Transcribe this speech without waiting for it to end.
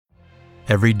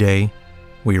Every day,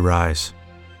 we rise,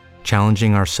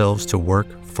 challenging ourselves to work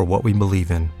for what we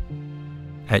believe in.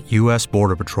 At U.S.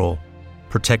 Border Patrol,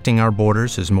 protecting our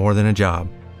borders is more than a job.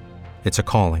 It's a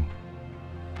calling.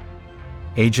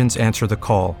 Agents answer the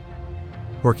call,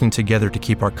 working together to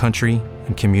keep our country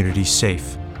and communities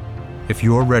safe. If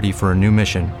you are ready for a new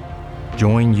mission,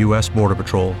 join U.S. Border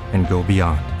Patrol and go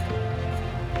beyond.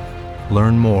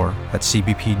 Learn more at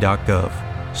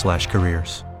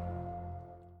cbp.gov/careers.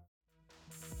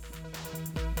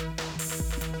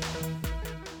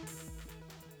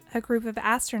 A group of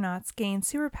astronauts gain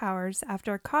superpowers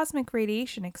after cosmic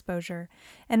radiation exposure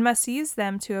and must use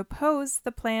them to oppose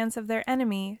the plans of their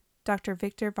enemy, Dr.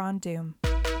 Victor Von Doom.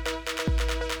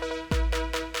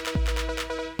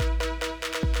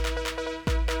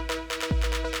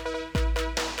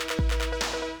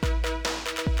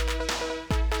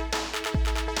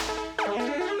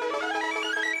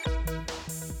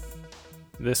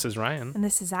 This is Ryan. And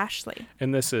this is Ashley.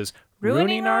 And this is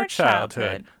Ruining Our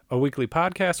Childhood, a weekly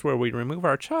podcast where we remove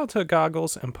our childhood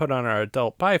goggles and put on our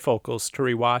adult bifocals to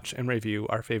rewatch and review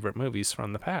our favorite movies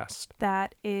from the past.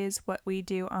 That is what we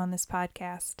do on this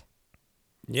podcast.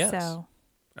 Yes. So,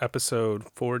 Episode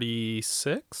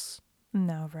 46?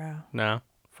 no, bro. No.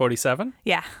 47?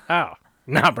 Yeah. Oh.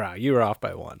 Nah, bro. You were off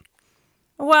by one.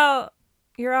 Well,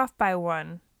 you're off by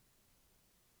one.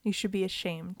 You should be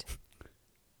ashamed.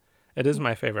 It is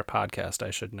my favorite podcast.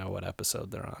 I should know what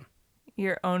episode they're on.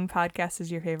 Your own podcast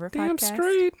is your favorite Damn podcast?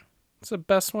 straight. It's the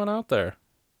best one out there.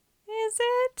 Is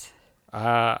it?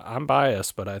 I'm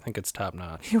biased, but I think it's top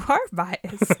notch. You are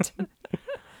biased.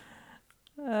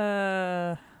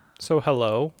 So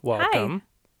hello, welcome. Hi.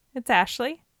 It's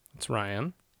Ashley. It's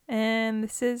Ryan. And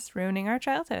this is Ruining Our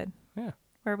Childhood. Yeah.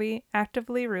 Where we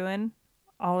actively ruin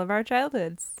all of our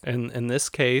childhoods. And in this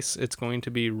case, it's going to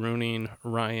be ruining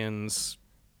Ryan's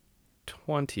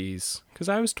 20s, because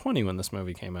I was 20 when this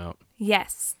movie came out.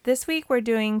 Yes. This week we're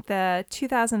doing the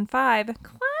 2005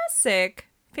 classic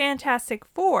Fantastic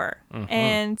Four. Mm-hmm.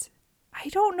 And I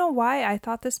don't know why I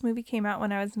thought this movie came out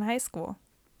when I was in high school.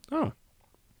 Oh.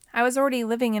 I was already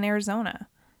living in Arizona.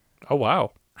 Oh,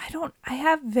 wow. I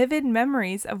have vivid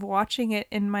memories of watching it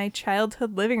in my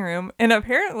childhood living room, and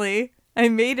apparently I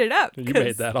made it up. You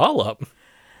made that all up.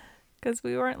 Because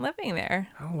we weren't living there.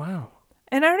 Oh, wow.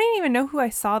 And I don't even know who I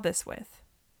saw this with.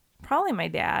 Probably my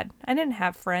dad. I didn't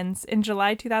have friends in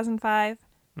July 2005.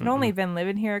 I'd only been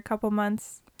living here a couple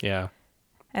months. Yeah.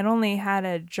 I'd only had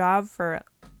a job for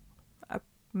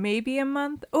maybe a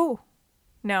month. Oh,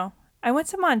 no. I went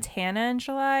to Montana in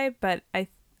July, but I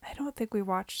don't think we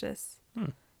watched this.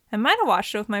 I might have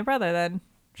watched it with my brother then.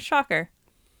 Shocker.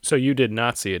 So you did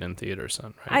not see it in theaters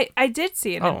then, right? I did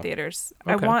see it in theaters.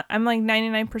 Okay. I'm like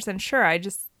 99% sure. I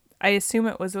assume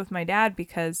it was with my dad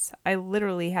because I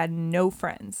literally had no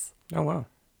friends Oh, wow.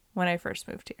 when I first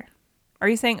moved here. Are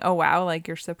you saying, oh, wow, like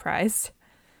you're surprised?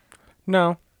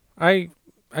 No, I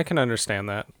can understand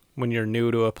that. When you're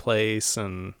new to a place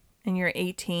and you're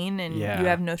 18 and Yeah. you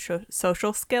have no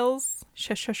social skills?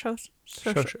 social skills.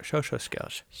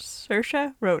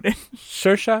 Saoirse Ronan.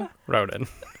 Saoirse Ronan.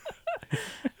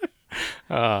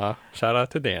 Shout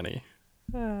out to Danny.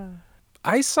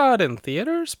 I saw it in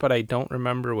theaters, but I don't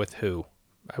remember with who.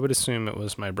 I would assume it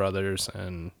was my brothers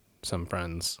and some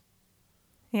friends.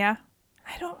 Yeah.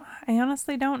 I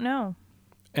honestly don't know.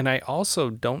 And I also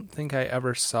don't think I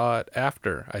ever saw it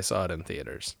after I saw it in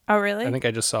theaters. Oh, really? I think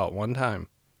I just saw it one time.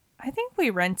 I think we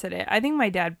rented it. I think my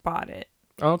dad bought it.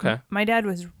 Oh, okay. My dad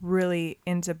was really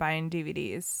into buying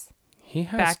DVDs He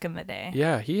has, back in the day.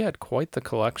 Yeah, he had quite the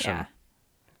collection. Yeah.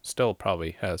 Still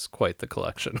probably has quite the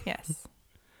collection. Yes.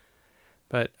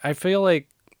 But I feel like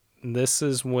this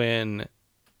is when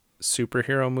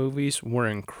superhero movies were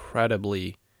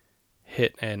incredibly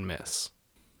hit and miss.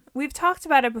 We've talked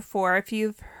about it before. If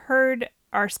you've heard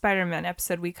our Spider-Man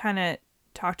episode, we kind of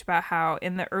talked about how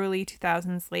in the early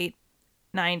 2000s, late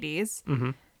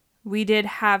 90s, we did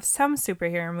have some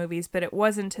superhero movies, but it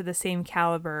wasn't to the same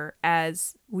caliber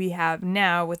as we have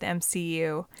now with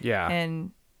MCU Yeah.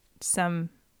 and some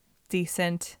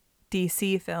decent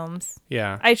DC films.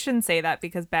 Yeah. I shouldn't say that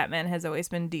because Batman has always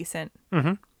been decent.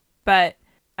 Mm-hmm. But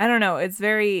I don't know.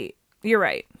 You're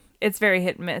right. It's very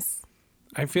hit and miss.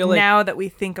 I feel like now that we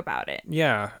think about it.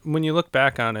 Yeah, when you look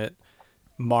back on it,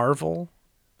 Marvel,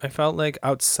 I felt like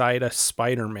outside of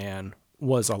Spider-Man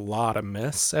was a lot of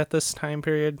miss at this time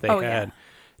period. They had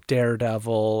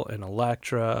Daredevil and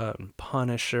Elektra and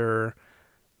Punisher.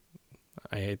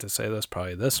 I hate to say this,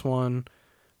 probably this one.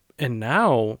 And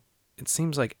now it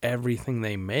seems like everything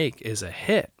they make is a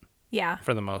hit. Yeah.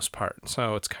 For the most part.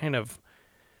 So it's kind of...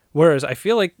 Whereas I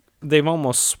feel like they've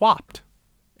almost swapped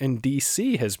And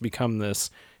DC has become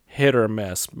this hit or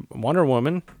miss. Wonder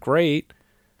Woman, great.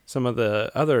 Some of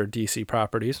the other DC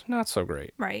properties, not so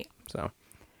great. Right. So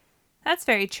that's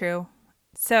very true.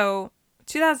 So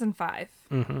 2005,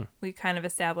 we kind of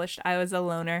established I was a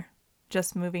loner,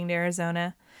 just moving to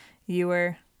Arizona. You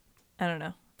were, I don't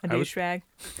know, a douchebag.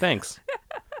 Thanks.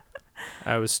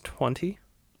 I was 20.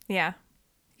 Yeah.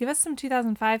 Give us some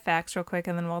 2005 facts real quick,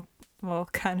 and then we'll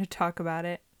kind of talk about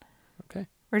it. Okay.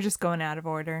 We're just going out of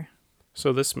order.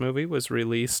 So this movie was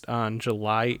released on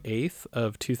July 8th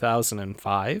of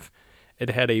 2005. It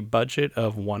had a budget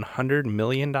of $100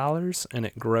 million, and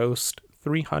it grossed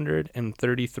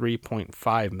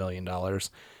 $333.5 million,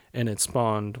 and it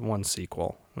spawned one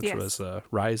sequel, which was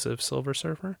Rise of Silver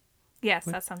Surfer. Yes,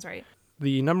 that sounds right.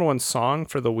 The number one song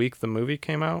for the week the movie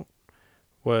came out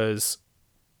was...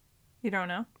 You don't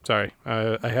know? Sorry,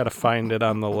 I had to find it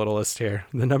on the little list here.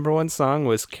 The number one song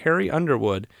was Carrie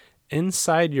Underwood,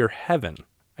 Inside Your Heaven.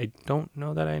 I don't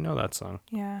know that I know that song.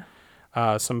 Yeah.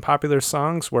 Some popular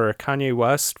songs were Kanye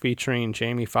West featuring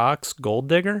Jamie Foxx, Gold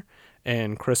Digger,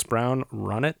 and Chris Brown,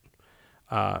 Run It.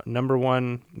 Number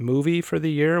one movie for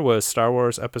the year was Star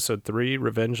Wars Episode 3,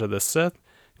 Revenge of the Sith.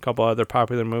 A couple other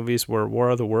popular movies were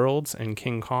War of the Worlds and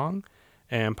King Kong.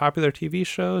 And popular TV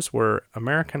shows were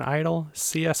American Idol,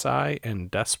 CSI,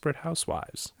 and Desperate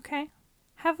Housewives. Okay.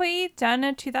 Have we done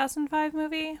a 2005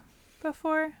 movie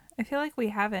before? I feel like we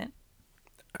haven't.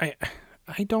 I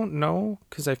don't know,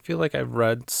 because I feel like I've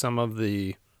read some of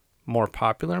the more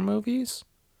popular movies,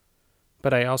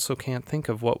 but I also can't think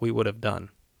of what we would have done.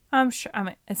 I'm sure. I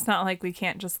mean, it's not like we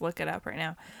can't just look it up right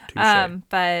now. Touché.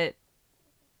 But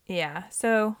yeah,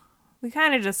 so we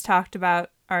kind of just talked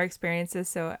about our experiences,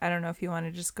 so I don't know if you want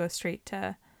to just go straight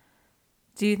to,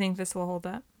 do you think this will hold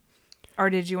up? Or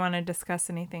did you want to discuss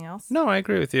anything else? No, I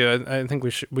agree with you. I think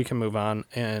we can move on,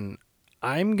 and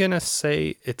I'm going to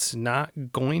say it's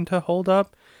not going to hold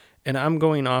up, and I'm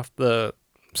going off the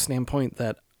standpoint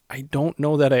that I don't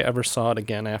know that I ever saw it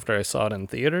again after I saw it in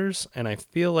theaters, and I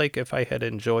feel like if I had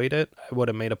enjoyed it, I would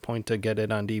have made a point to get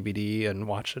it on DVD and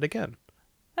watch it again.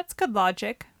 That's good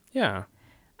logic. Yeah.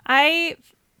 I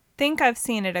think I've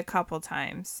seen it a couple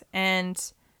times,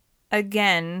 and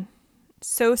again,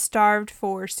 so starved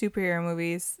for superhero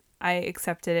movies, I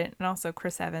accepted it, and also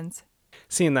Chris Evans.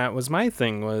 Seeing that was my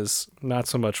thing, was not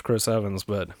so much Chris Evans,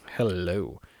 but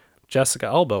hello, Jessica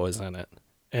Alba was in it,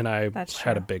 and I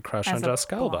had a big crush on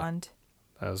Jessica Alba.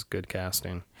 That was good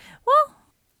casting. Well,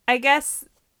 I guess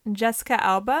Jessica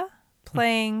Alba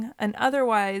playing an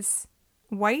otherwise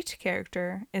white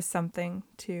character is something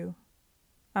to...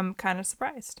 I'm kind of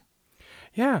surprised.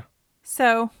 Yeah.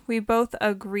 So we both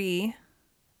agree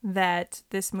that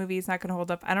this movie is not going to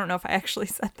hold up. I don't know if I actually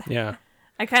said that. Yeah.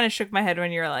 I kind of shook my head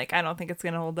when you were like, I don't think it's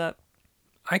going to hold up.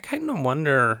 I kind of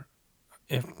wonder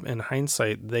if, in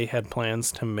hindsight, they had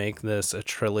plans to make this a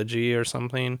trilogy or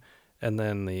something, and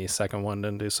then the second one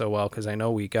didn't do so well, because I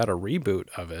know we got a reboot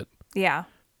of it a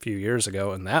few years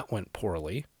ago, and that went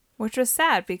poorly. Which was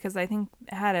sad, because I think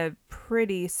it had a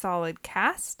pretty solid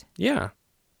cast. Yeah.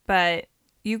 But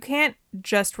you can't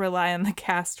just rely on the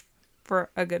cast for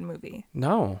a good movie.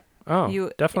 No. Oh,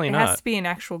 definitely not. It has to be an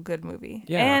actual good movie.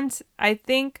 Yeah. And I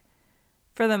think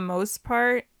for the most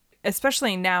part,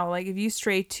 especially now, like if you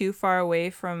stray too far away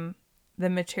from the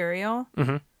material,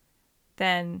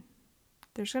 then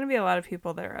there's going to be a lot of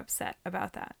people that are upset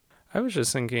about that. I was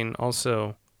just thinking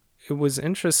also, it was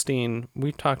interesting.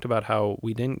 We talked about how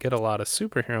we didn't get a lot of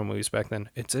superhero movies back then.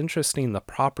 It's interesting the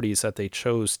properties that they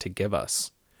chose to give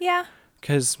us. Yeah.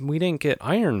 Because we didn't get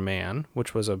Iron Man,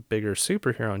 which was a bigger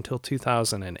superhero, until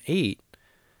 2008.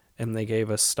 And they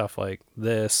gave us stuff like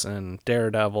this and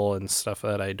Daredevil and stuff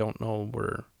that I don't know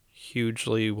were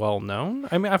hugely well known.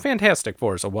 I mean, Fantastic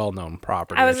Four is a well-known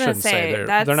property. I was going to say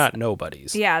they're not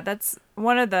nobodies. Yeah, that's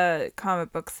one of the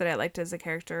comic books that I liked as a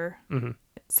character. Mm-hmm.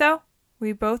 So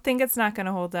we both think it's not going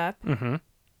to hold up. Mm-hmm.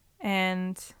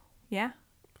 And yeah.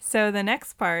 So the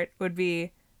next part would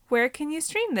be, where can you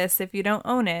stream this if you don't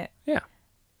own it? Yeah.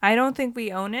 I don't think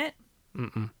we own it.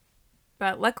 Mm-mm.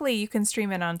 But luckily you can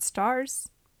stream it on Starz.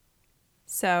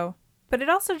 So, but it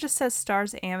also just says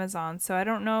Starz Amazon. So I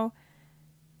don't know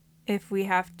if we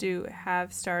have to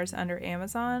have Starz under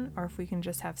Amazon or if we can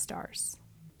just have Starz.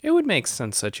 It would make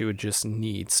sense that you would just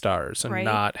need Starz and Right?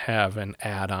 not have an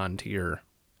add-on to your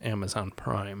Amazon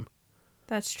Prime.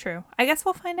 That's true. I guess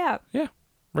we'll find out. Yeah.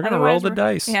 We're going to roll the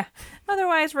dice. Yeah.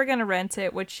 Otherwise, we're going to rent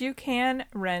it, which you can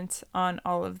rent on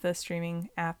all of the streaming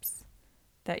apps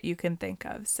that you can think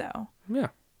of. So Yeah.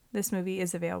 this movie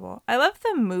is available. I love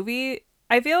the movie.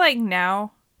 I feel like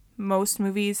now most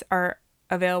movies are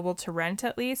available to rent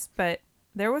at least, but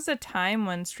there was a time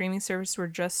when streaming services were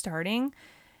just starting,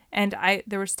 and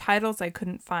there was titles I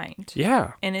couldn't find.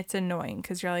 Yeah. And it's annoying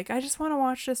because you're like, I just want to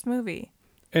watch this movie.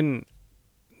 And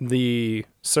the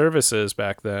services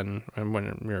back then, and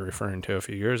when we were referring to a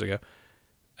few years ago,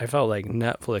 I felt like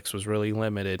Netflix was really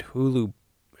limited. Hulu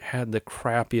had the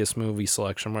crappiest movie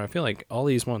selection, where I feel like all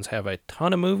these ones have a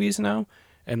ton of movies now.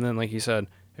 And then, like you said,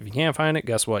 if you can't find it,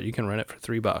 guess what? You can rent it for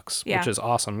 $3, Yeah. which is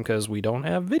awesome because we don't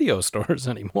have video stores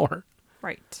anymore.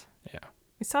 Right. Yeah.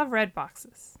 We still have red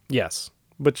boxes. Yes.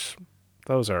 Which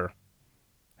those are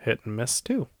hit and miss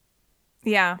too.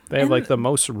 Yeah. They have And- like the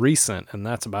most recent, and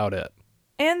that's about it.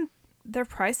 And their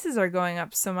prices are going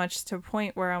up so much to a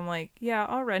point where I'm like, yeah,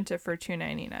 I'll rent it for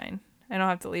 $2.99. I don't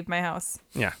have to leave my house.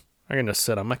 Yeah. I can just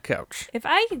sit on my couch. If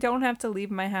I don't have to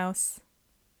leave my house,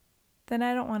 then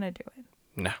I don't want to do it.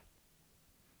 No.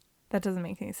 That doesn't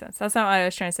make any sense. That's not what I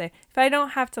was trying to say. If I don't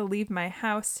have to leave my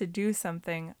house to do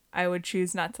something, I would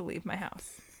choose not to leave my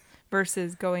house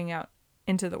versus going out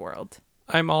into the world.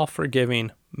 I'm all for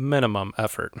giving minimum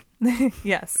effort.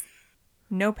 Yes.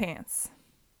 No pants.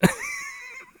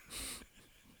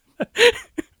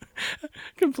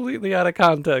 Completely out of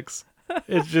context.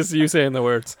 It's just you saying the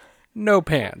words, no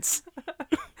pants,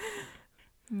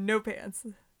 No pants.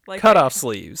 Like cut off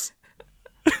sleeves,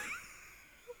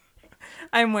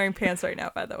 I'm wearing pants right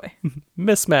now, by the way.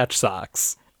 mismatched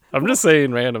socks. I'm just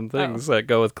saying random things that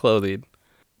go with clothing.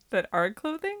 That are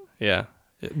clothing? Yeah.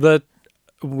 The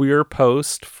we're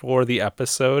post for the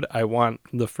episode, I want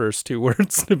the first two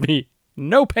words to be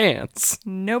no pants.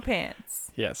 No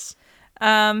pants. Yes.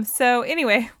 So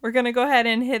anyway, we're going to go ahead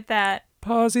and hit that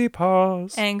Pausey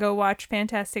pause. and go watch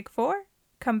Fantastic Four.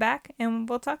 Come back and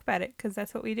we'll talk about it because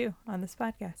that's what we do on this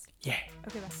podcast. Yeah.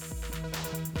 Okay, bye.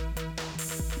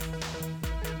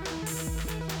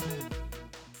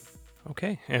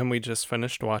 Okay, and we just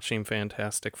finished watching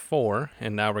Fantastic Four,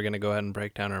 and now we're going to go ahead and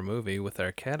break down our movie with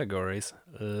our categories,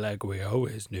 like we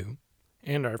always do.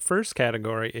 And our first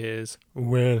category is,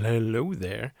 well, hello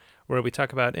there, where we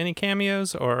talk about any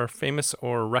cameos or famous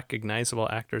or recognizable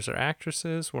actors or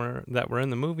actresses that were in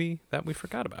the movie that we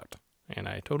forgot about. And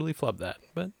I totally flubbed that,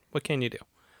 but what can you do?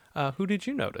 Who did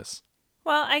you notice?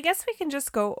 Well, I guess we can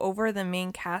just go over the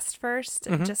main cast first,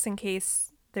 just in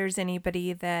case there's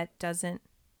anybody that doesn't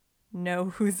know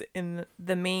who's in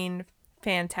the main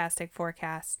Fantastic Four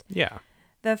cast. Yeah.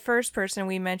 The first person,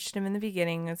 we mentioned him in the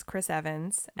beginning, is Chris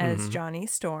Evans as Johnny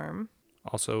Storm.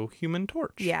 Also Human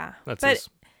Torch. Yeah. That's but his...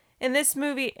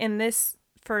 in this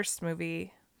first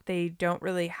movie, they don't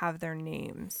really have their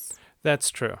names. That's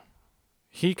true.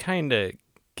 He kind of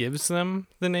gives them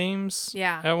the names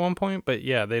at one point, but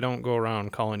yeah, they don't go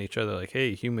around calling each other like,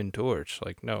 hey, Human Torch.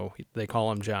 Like, no, they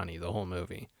call him Johnny the whole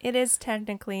movie. It is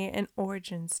technically an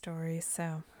origin story,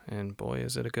 so. And boy,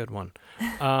 is it a good one.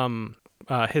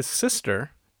 His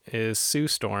sister is Sue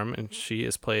Storm, and she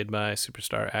is played by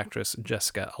superstar actress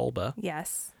Jessica Alba.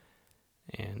 Yes.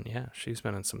 And yeah, she's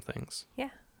been in some things. Yeah.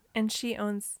 And she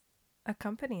owns a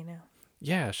company now.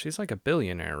 Yeah, she's like a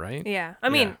billionaire, right? Yeah. I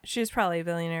mean, she was probably a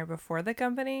billionaire before the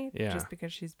company, Yeah. just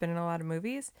because she's been in a lot of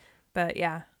movies. But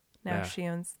yeah, now she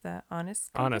owns the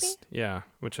Honest company. Honest, yeah,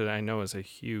 which I know is a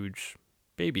huge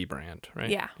baby brand,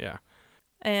 right? Yeah. Yeah.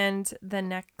 And the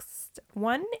next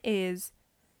one is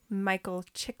Michael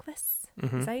Chiklis.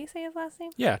 Is that how you say his last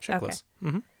name? Yeah, Chiklis.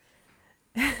 Okay.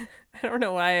 I don't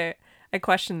know why I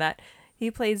questioned that.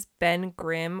 He plays Ben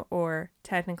Grimm, or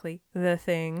technically The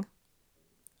Thing.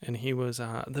 And he was,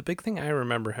 the big thing I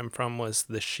remember him from was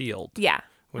The Shield. Yeah.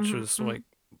 Which was like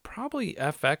probably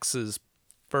FX's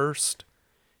first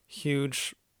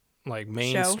huge, like,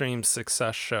 mainstream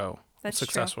success show. That's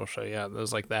successful show. Yeah, it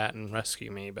was like that and Rescue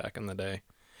Me back in the day.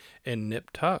 And Nip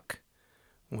Tuck,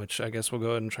 which I guess we'll go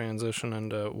ahead and transition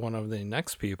into one of the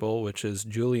next people, which is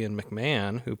Julian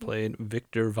McMahon, who played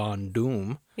Victor Von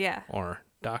Doom. Yeah. Or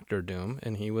Dr. Doom,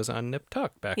 and he was on Nip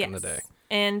Tuck back in the day.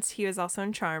 And he was also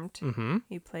in Charmed. Mm-hmm.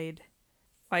 He played...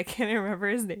 Why can't I remember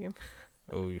his name?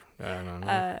 Oh, I don't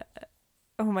know.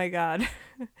 Oh my god.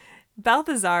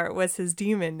 Balthazar was his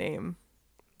demon name.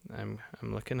 I'm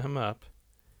looking him up.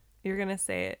 You're going to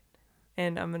say it,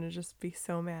 and I'm going to just be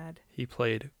so mad. He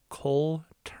played Cole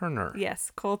Turner.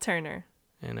 Yes, Cole Turner.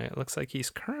 And it looks like he's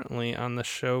currently on the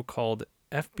show called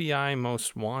FBI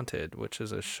Most Wanted, which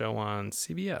is a show on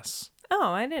CBS.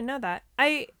 Oh, I didn't know that.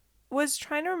 I was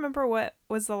trying to remember what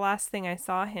was the last thing I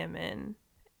saw him in.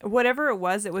 Whatever it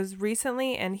was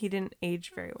recently, and he didn't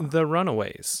age very well. The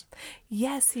Runaways.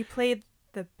 Yes, he played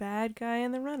the bad guy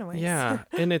in The Runaways. Yeah,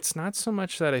 and it's not so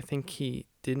much that I think he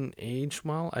didn't age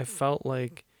well. I felt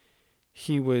like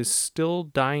he was still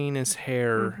dyeing his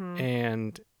hair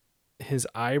and his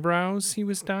eyebrows he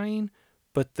was dyeing,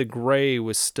 but the gray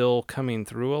was still coming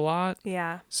through a lot.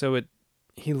 Yeah. So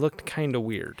he looked kind of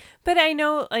weird. But I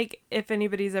know, like, if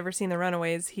anybody's ever seen The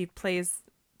Runaways, he plays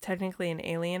technically an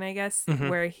alien, I guess,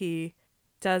 where he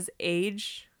does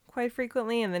age quite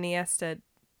frequently, and then he has to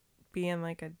be in,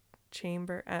 like, a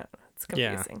chamber. I don't know. It's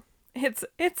confusing. Yeah.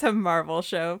 It's a Marvel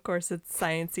show. Of course, it's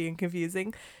sciencey and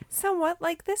confusing. Somewhat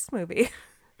like this movie.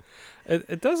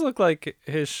 It does look like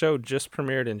his show just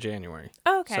premiered in January.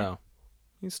 Oh, okay. So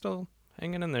he's still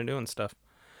hanging in there doing stuff.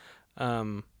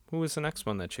 Who was the next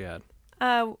one that you had?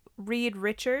 Reed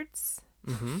Richards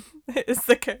is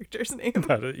the character's name.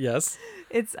 Yes.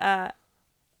 It's I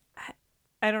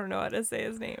don't know how to say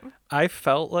his name. I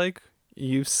felt like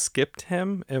you skipped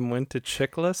him and went to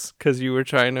Chickless because you were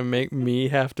trying to make me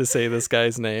have to say this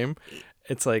guy's name.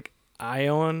 It's like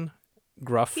Ion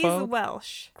Gruffo. He's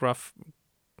Welsh. Gruff.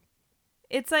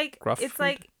 It's like Grufford? It's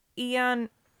like Ewan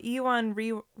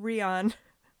Rion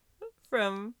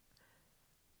from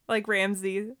like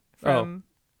Ramsay from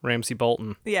Ramsay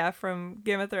Bolton. Yeah, from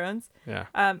Game of Thrones. Yeah.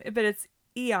 But it's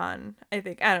Eon, I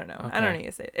think. I don't know. Okay. I don't know how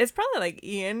to say it. It's probably like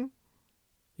Ian.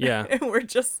 Yeah.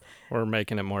 We're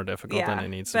making it more difficult than it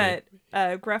needs to be.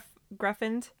 But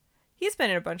Gruffend, he's been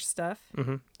in a bunch of stuff.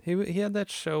 Mm-hmm. He had that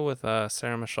show with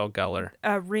Sarah Michelle Gellar.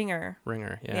 Ringer.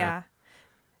 Yeah.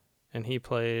 And he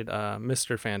played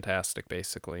Mr. Fantastic,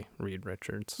 basically, Reed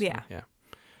Richards. Yeah. Yeah.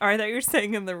 Oh, I thought you were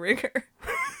saying in The Ringer.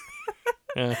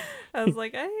 Yeah. I was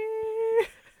like,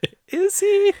 Is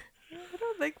he? I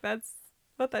don't think that's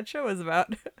what that show is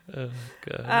about. Oh,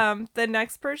 God. The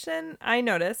next person I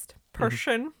noticed,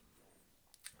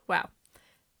 wow.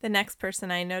 The next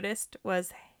person I noticed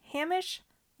was Hamish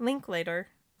Linklater.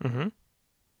 Mm-hmm.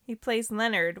 He plays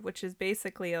Leonard, which is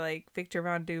basically like Victor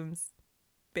Von Doom's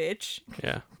bitch.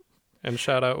 Yeah. And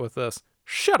shout out with this.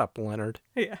 Shut up, Leonard.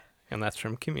 Yeah. And that's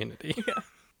from Community. Yeah.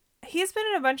 He's been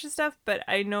in a bunch of stuff, but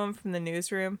I know him from The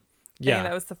Newsroom. Yeah. And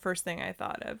that was the first thing I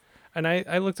thought of. And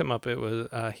I looked him up. It was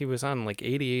he was on like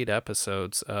 88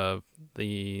 episodes of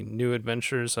The New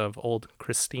Adventures of Old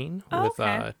Christine with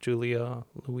Julia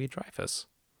Louis-Dreyfus.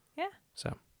 Yeah.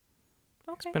 So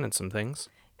okay. He's been in some things.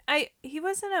 He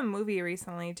was in a movie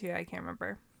recently too. I can't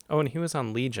remember. Oh, and he was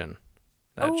on Legion,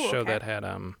 that show that had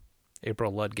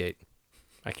April Ludgate.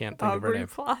 I can't think of her name.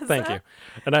 Plaza. Thank you.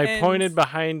 And I pointed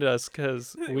behind us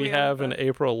because we have an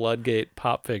April Ludgate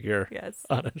pop figure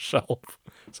on a shelf.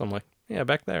 So I'm like, yeah,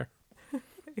 back there.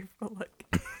 April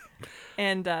Ludgate.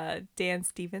 And Dan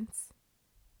Stevens.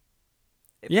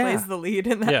 Plays the lead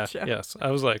in that show. Yes. I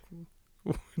was like,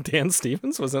 Dan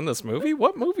Stevens was in this movie?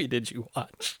 What movie did you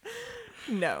watch?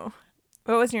 No.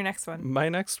 What was your next one? My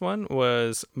next one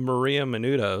was Maria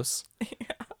Menounos.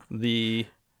 Yeah.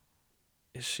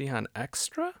 Is she on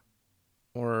Extra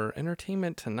or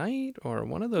Entertainment Tonight or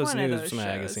one of those news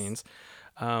magazines?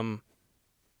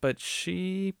 But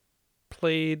she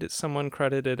played someone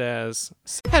credited as...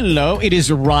 Hello, it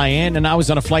is Ryan, and I was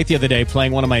on a flight the other day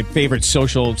playing one of my favorite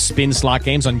social spin slot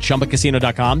games on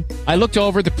ChumbaCasino.com. I looked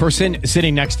over the person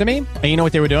sitting next to me, and you know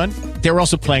what they were doing? They were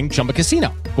also playing Chumba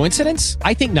Casino. Coincidence?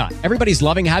 I think not. Everybody's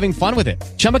loving having fun with it.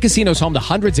 Chumba Casino is home to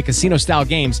hundreds of casino-style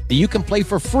games that you can play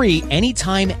for free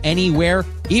anytime, anywhere,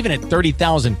 even at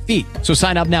 30,000 feet. So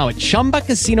sign up now at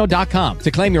ChumbaCasino.com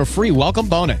to claim your free welcome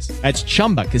bonus. That's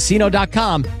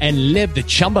ChumbaCasino.com and live the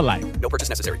Chumba life. No purchase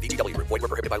necessary. VGW. Void where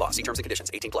prohibited by law. See terms and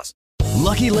conditions. 18+.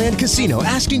 Lucky Land Casino,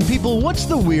 asking people, what's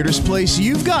the weirdest place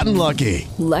you've gotten lucky?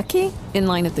 Lucky? In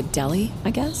line at the deli, I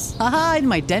guess? Aha, in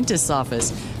my dentist's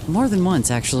office. More than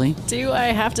once, actually. Do I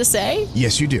have to say?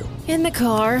 Yes, you do. In the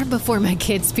car before my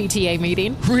kids' PTA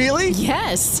meeting. Really?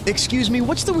 Yes. Excuse me,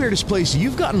 what's the weirdest place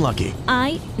you've gotten lucky?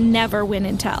 I never win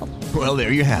and tell. Well,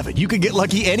 there you have it. You can get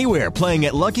lucky anywhere, playing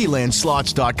at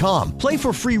LuckyLandSlots.com. Play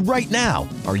for free right now.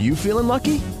 Are you feeling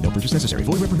lucky? No purchase necessary.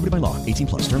 Void where prohibited by law. 18+.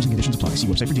 Terms and conditions apply. See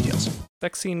website for details.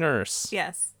 Sexy Nurse.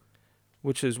 Yes.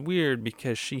 Which is weird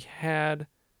because she had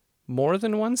more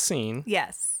than one scene.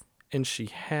 Yes. And she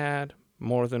had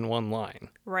more than one line.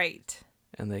 Right.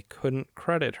 And they couldn't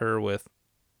credit her with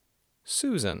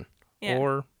Susan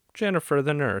or Jennifer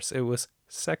the nurse. It was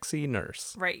Sexy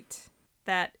Nurse. Right.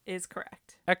 That is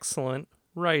correct. Excellent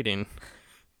writing.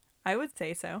 I would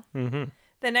say so. Mm-hmm.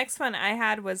 The next one I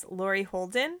had was Laurie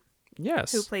Holden.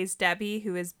 Yes. Who plays Debbie,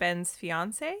 who is Ben's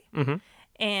fiance. Mm-hmm.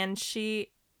 And she,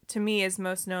 to me, is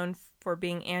most known for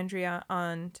being Andrea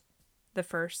on the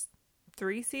first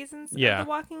 3 seasons of The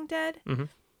Walking Dead. Mm-hmm.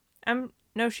 I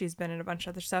know she's been in a bunch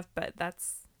of other stuff, but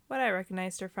that's what I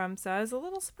recognized her from. So I was a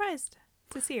little surprised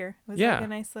to see her. It was like a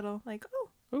nice little, like,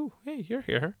 oh, hey, you're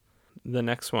here. The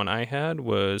next one I had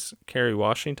was Kerry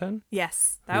Washington.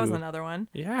 Yes, that was another one.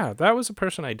 Yeah, that was a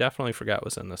person I definitely forgot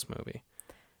was in this movie.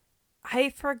 I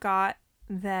forgot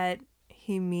that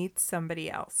he meets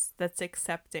somebody else that's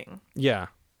accepting. Yeah.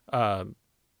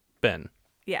 Ben.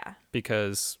 Yeah.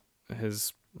 Because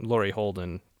his Laurie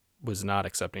Holden was not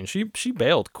accepting. She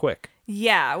bailed quick.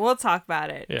 Yeah, we'll talk about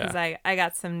it because Yeah. I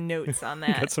got some notes on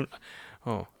that.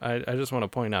 I just want to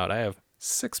point out I have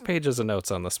 6 pages of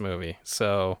notes on this movie.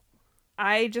 So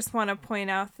I just want to point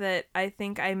out that I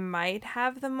think I might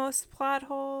have the most plot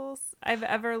holes I've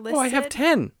ever listed. I have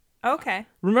 10. Okay.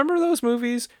 Remember those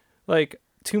movies like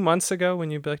 2 months ago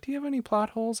when you'd be like, do you have any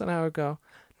plot holes? And I would go,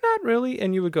 not really.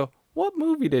 And you would go, what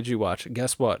movie did you watch?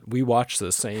 Guess what? We watched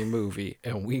the same movie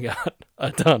and we got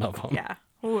a ton of them. Yeah.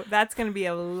 Ooh, that's going to be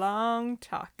a long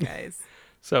talk, guys.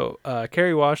 So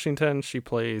Kerry Washington, she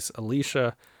plays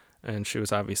Alicia, and she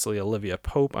was obviously Olivia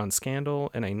Pope on Scandal.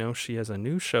 And I know she has a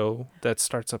new show that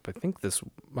starts up, I think, this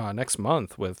next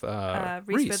month with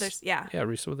Reese Witherspoon. Yeah. Yeah,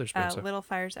 Reese Witherspoon. Little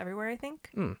Fires Everywhere, I think.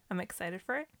 I'm excited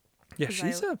for it. Yeah,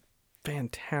 she's a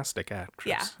fantastic actress.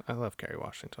 Yeah. I love Kerry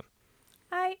Washington.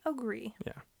 I agree.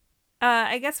 Yeah.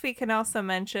 I guess we can also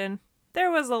mention there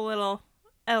was a little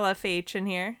LFH in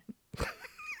here.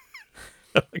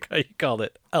 I like how you called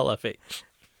it LFH.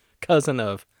 Cousin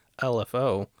of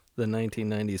LFO, the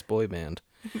 1990s boy band.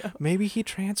 No. Maybe he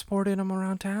transported him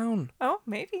around town. Oh,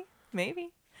 maybe.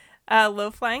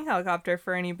 Low flying helicopter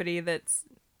for anybody this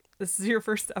is your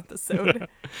first episode.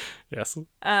 Yes.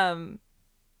 In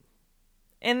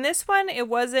this one, it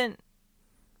wasn't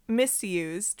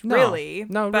misused, really.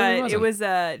 No, it but really wasn't.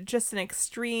 It was just an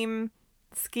extreme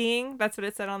skiing. That's what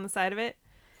it said on the side of it.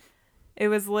 It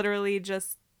was literally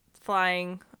just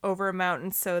flying over a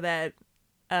mountain so that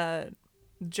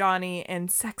Johnny and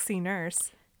Sexy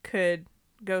Nurse could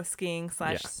go skiing /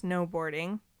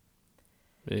 snowboarding.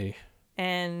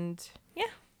 And yeah,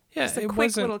 just a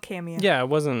quick little cameo. Yeah, it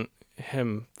wasn't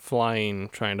him flying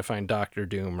trying to find Dr.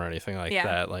 Doom or anything like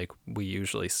that, like we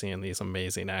usually see in these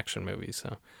amazing action movies.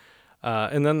 So,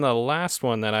 and then the last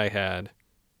one that I had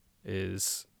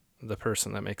is the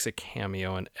person that makes a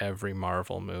cameo in every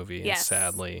Marvel movie. Yes. And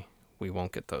sadly, we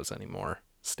won't get those anymore.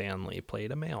 Stan Lee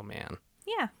played a mailman.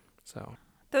 Yeah. So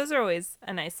those are always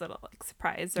a nice little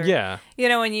surprise. Or, yeah. You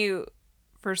know, when you,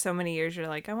 for so many years, you're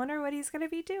like, I wonder what he's going to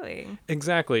be doing.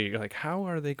 Exactly. You're like, how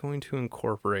are they going to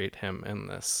incorporate him in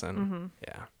this? And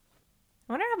yeah.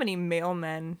 I wonder how many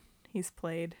mailmen he's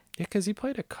played. Yeah, because he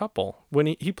played a couple. When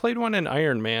he played one in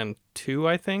Iron Man 2,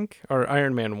 I think, or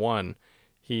Iron Man 1.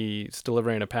 He's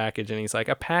delivering a package, and he's like,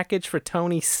 a package for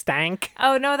Tony Stank?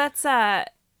 Oh, no, that's,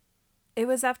 it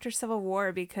was after Civil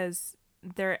War because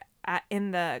they're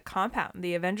in the compound,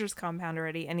 the Avengers compound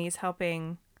already, and he's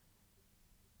helping,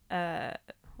 why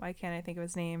can't I think of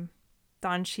his name?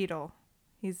 Don Cheadle.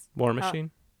 He's War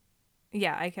Machine?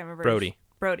 Yeah, I can't remember.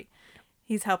 Brody.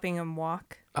 He's helping him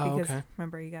walk. Oh, because, okay.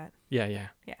 Remember, he got... Yeah.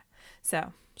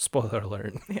 So... Spoiler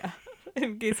alert. Yeah.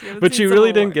 In case you haven't But seen you really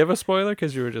Civil didn't War. give a spoiler?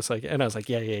 Because you were just like... And I was like,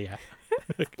 yeah.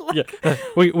 Like, yeah,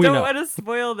 we don't know. want to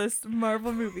spoil this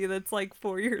Marvel movie that's like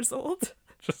 4 years old.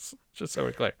 just so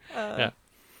we're clear. Yeah.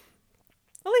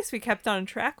 At least we kept on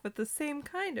track with the same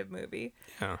kind of movie.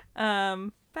 Yeah.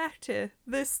 Back to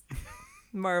this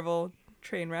Marvel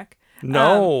train wreck.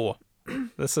 No.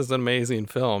 This is an amazing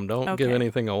film. Don't give Okay.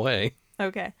 anything away.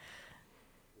 Okay.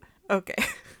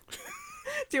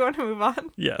 Do you want to move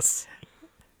on? Yes.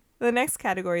 The next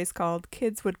category is called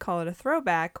Kids Would Call It a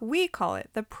Throwback. We call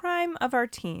it the Prime of Our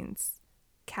Teens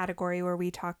category, where we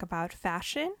talk about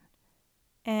fashion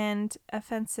and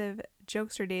offensive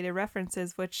jokes or dated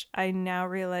references, which I now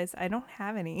realize I don't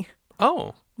have any.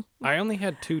 Oh, I only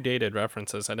had 2 dated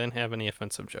references. I didn't have any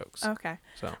offensive jokes. Okay.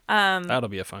 So that'll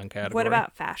be a fun category. What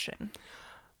about fashion?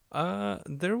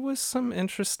 There was some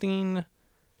interesting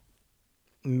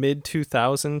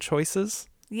mid-2000 choices.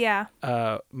 Yeah.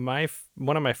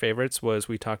 One of my favorites was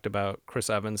we talked about Chris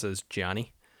Evans as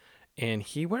Johnny, and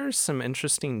he wears some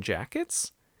interesting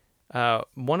jackets.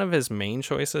 One of his main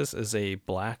choices is a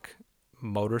black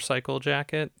motorcycle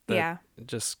jacket that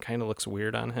just kind of looks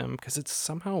weird on him because it's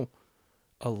somehow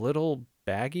a little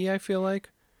baggy, I feel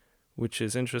like, which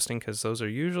is interesting because those are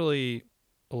usually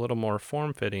a little more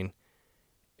form-fitting.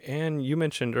 And you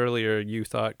mentioned earlier you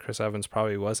thought Chris Evans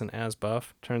probably wasn't as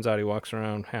buff. Turns out he walks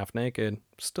around half naked,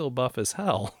 still buff as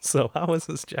hell. So how is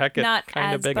his jacket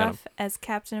kind of big on him? Not as buff as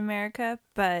Captain America,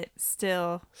 but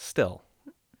still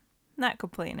not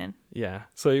complaining. Yeah.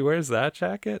 So he wears that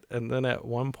jacket, and then at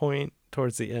one point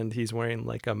towards the end, he's wearing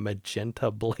like a magenta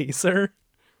blazer.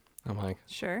 I'm like,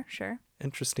 Sure.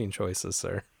 interesting choices,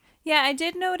 sir. Yeah, I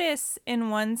did notice in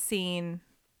one scene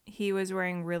he was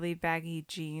wearing really baggy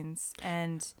jeans,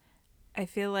 and I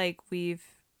feel like we've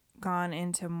gone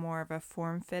into more of a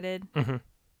form-fitted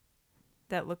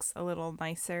that looks a little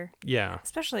nicer. Yeah.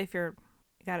 Especially if you're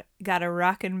got a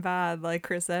rockin' bod like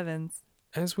Chris Evans.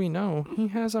 As we know, he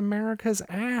has America's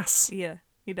ass. Yeah,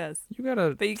 he does. You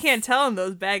gotta... But you can't tell him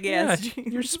those baggy ass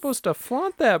jeans. You're supposed to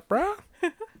flaunt that, bro.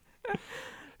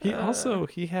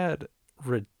 He had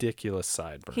ridiculous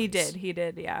sideburns. He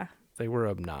did, yeah. They were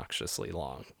obnoxiously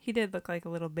long. He did look like a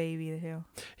little baby, too.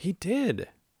 He did.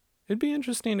 It'd be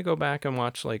interesting to go back and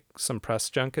watch like some press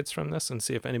junkets from this and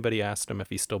see if anybody asked him if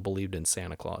he still believed in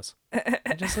Santa Claus.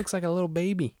 It just looks like a little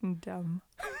baby. Dumb.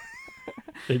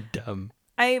 Dumb.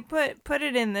 I put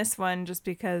it in this one just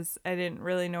because I didn't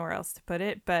really know where else to put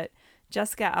it, but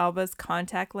Jessica Alba's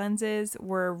contact lenses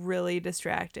were really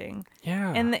distracting.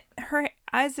 Yeah. And her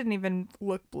eyes didn't even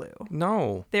look blue.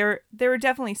 No. They were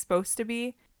definitely supposed to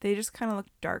be. They just kind of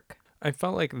looked dark. I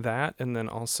felt like that, and then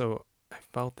also I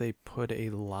felt they put a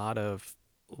lot of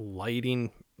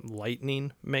lightning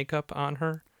makeup on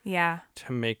her. Yeah.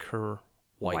 To make her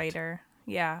whiter.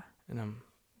 Yeah. And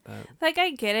like,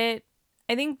 I get it.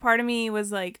 I think part of me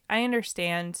was like, I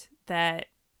understand that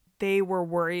they were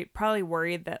probably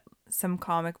worried that some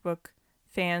comic book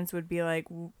fans would be like,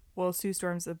 well, Sue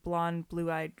Storm's a blonde,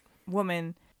 blue-eyed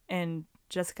woman, and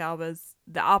Jessica Alba's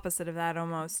the opposite of that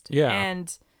almost. Yeah.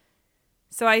 And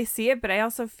so I see it, but I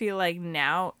also feel like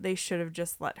now they should have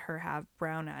just let her have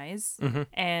brown eyes,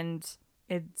 and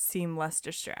it seemed less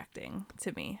distracting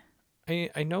to me.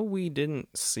 I know we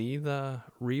didn't see the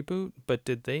reboot, but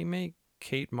did they make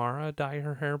Kate Mara dye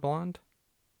her hair blonde?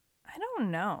 I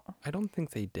don't know. I don't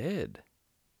think they did.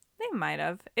 They might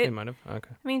have. They might have?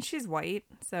 Okay. I mean, she's white,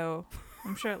 so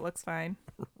I'm sure it looks fine.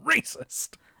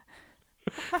 Racist.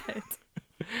 What?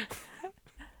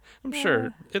 I'm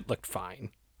sure it looked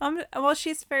fine. Well,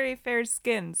 she's very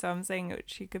fair-skinned, so I'm saying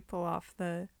she could pull off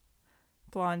the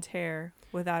blonde hair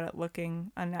without it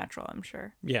looking unnatural, I'm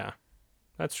sure. Yeah,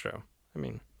 that's true. I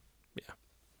mean, yeah.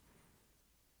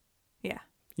 Yeah.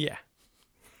 Yeah.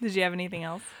 Did you have anything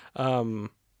else?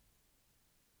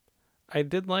 I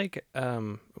did like,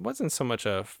 it wasn't so much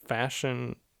a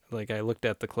fashion, like I looked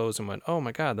at the clothes and went, oh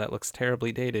my God, that looks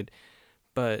terribly dated.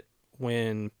 But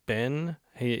when Ben,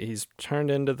 he's turned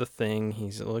into the thing,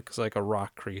 he looks like a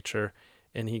rock creature,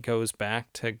 and he goes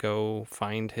back to go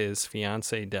find his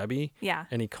fiancée, Debbie. Yeah.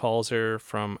 And he calls her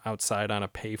from outside on a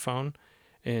payphone,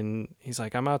 and he's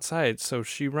like, I'm outside. So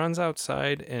she runs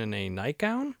outside in a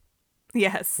nightgown.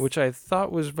 Yes. Which I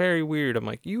thought was very weird. I'm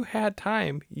like, you had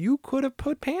time. You could have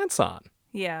put pants on.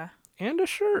 Yeah. And a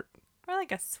shirt. Or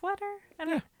like a sweater. I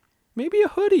don't know. Maybe a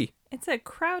hoodie. It's a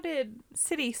crowded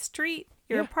city street.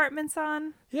 Your apartment's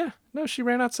on. Yeah. No, she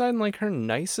ran outside in like her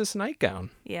nicest nightgown.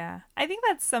 Yeah. I think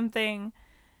that's something,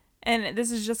 and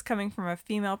this is just coming from a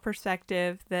female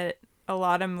perspective, that a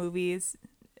lot of movies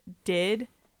did,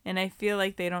 and I feel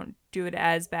like they don't do it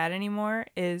as bad anymore,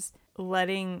 is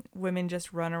letting women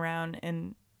just run around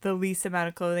in the least amount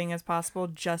of clothing as possible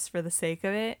just for the sake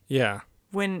of it. Yeah.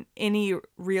 When any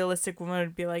realistic woman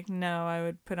would be like, no, I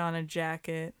would put on a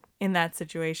jacket in that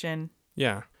situation.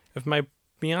 Yeah. If my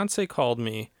fiance called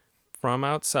me from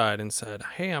outside and said,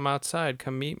 hey, I'm outside,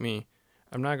 come meet me,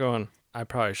 I'm not going, I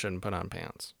probably shouldn't put on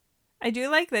pants. I do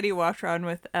like that he walked around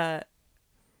with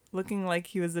looking like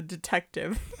he was a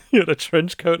detective. He had a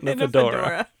trench coat and a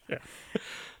fedora. Yeah.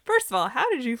 First of all, how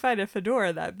did you find a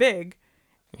fedora that big?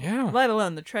 Yeah. Let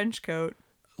alone the trench coat.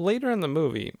 Later in the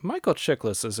movie, Michael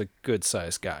Chiklis is a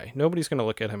good-sized guy. Nobody's going to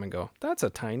look at him and go, that's a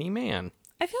tiny man.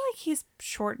 I feel like he's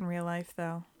short in real life,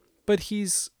 though. But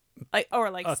he's a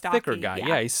stocky, thicker guy.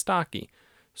 Yeah, he's stocky.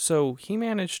 So he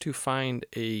managed to find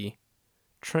a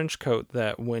trench coat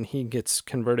that when he gets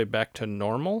converted back to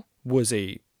normal was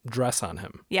a dress on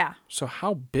him. Yeah. So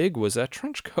how big was that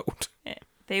trench coat?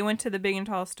 They went to the Big and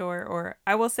Tall store, or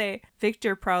I will say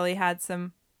Victor probably had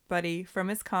somebody from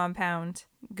his compound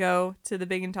go to the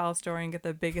Big and Tall store and get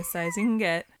the biggest size you can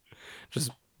get.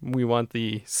 Just, we want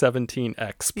the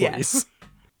 17X, please. Yes.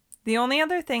 The only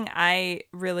other thing I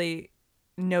really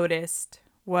noticed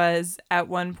was at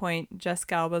one point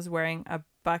Jessica Alba's wearing a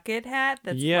bucket hat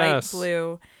that's light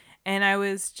blue. And I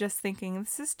was just thinking,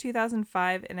 this is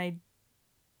 2005, and I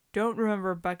don't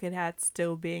remember bucket hats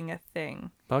still being a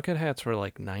thing. Bucket hats were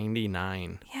like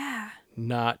 99. Yeah.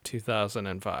 Not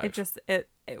 2005.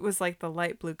 It was like the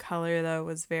light blue color, though,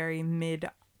 was very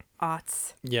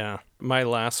mid-aughts. Yeah. My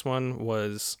last one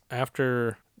was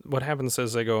after what happens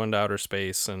is they go into outer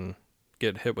space and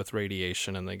get hit with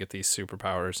radiation and they get these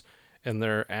superpowers. And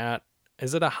they're at,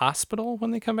 is it a hospital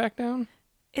when they come back down?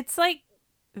 It's like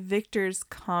Victor's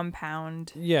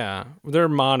compound. Yeah, they're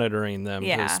monitoring them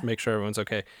to make sure everyone's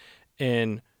okay.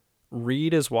 And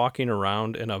Reed is walking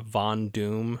around in a Von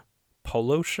Doom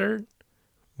polo shirt,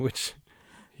 which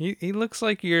He looks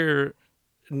like your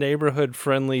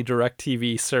neighborhood-friendly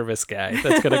DirecTV service guy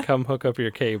that's going to come hook up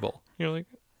your cable. You're like,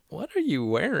 what are you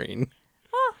wearing?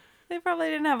 Well, they probably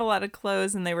didn't have a lot of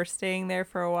clothes and they were staying there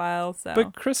for a while, so.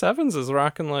 But Chris Evans is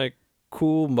rocking, like,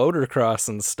 cool motocross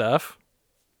and stuff.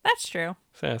 That's true.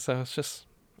 So it's just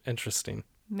interesting.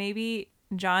 Maybe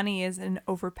Johnny is an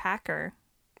overpacker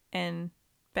and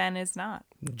Ben is not.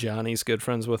 Johnny's good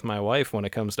friends with my wife when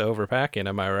it comes to overpacking,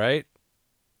 am I right?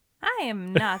 I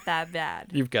am not that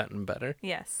bad. You've gotten better.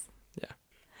 Yes.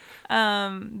 Yeah.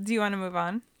 Do you want to move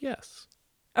on? Yes.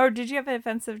 Or did you have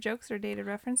offensive jokes or dated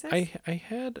references? I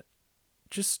had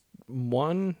just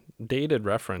one dated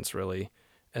reference, really,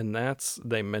 and that's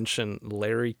they mentioned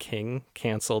Larry King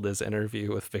canceled his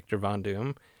interview with Victor Von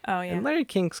Doom. Oh, yeah. And Larry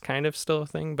King's kind of still a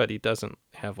thing, but he doesn't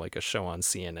have like a show on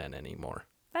CNN anymore.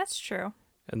 That's true.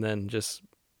 And then just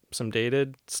some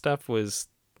dated stuff was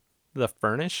the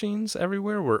furnishings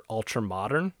everywhere were ultra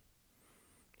modern,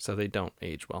 so they don't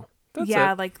age well. That's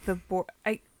yeah, it. like the board.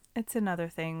 It's another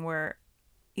thing where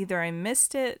either I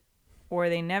missed it or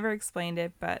they never explained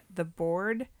it, but the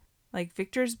board, like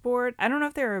Victor's board, I don't know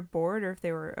if they were a board or if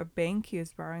they were a bank he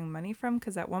was borrowing money from,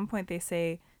 because at one point they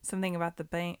say something about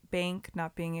the bank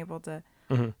not being able to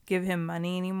give him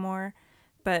money anymore.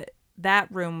 But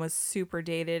that room was super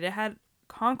dated. It had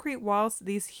concrete walls,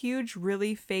 these huge,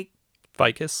 really fake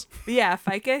Ficus. Yeah,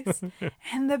 ficus.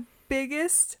 And the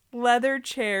biggest leather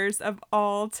chairs of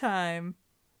all time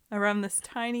around this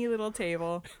tiny little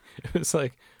table. It was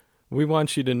like, we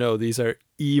want you to know these are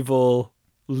evil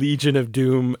Legion of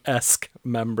Doom-esque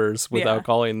members without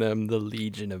calling them the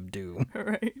Legion of Doom.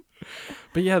 Right.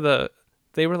 But yeah,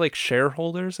 they were like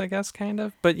shareholders, I guess, kind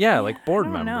of. But yeah, like board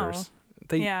members.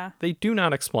 Know. They do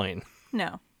not explain.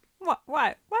 No.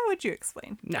 Why? Why would you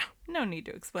explain? No. No need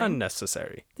to explain.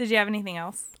 Unnecessary. Did you have anything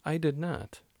else? I did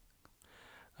not.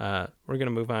 We're going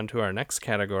to move on to our next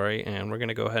category, and we're going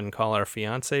to go ahead and call our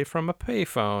fiance from a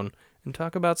payphone and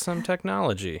talk about some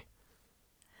technology.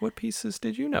 What pieces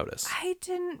did you notice? I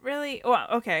didn't really... Well,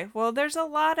 okay. Well, there's a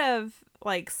lot of,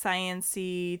 like,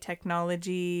 science-y,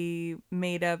 technology,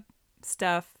 made-up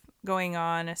stuff going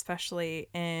on, especially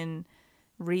in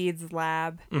Reed's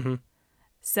lab. Mm-hmm.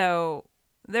 So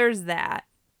there's that.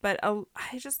 But a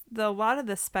lot of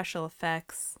the special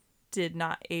effects did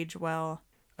not age well.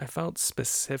 I felt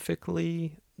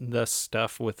specifically the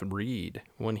stuff with Reed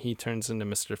when he turns into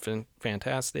Mr.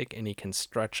 Fantastic and he can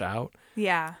stretch out.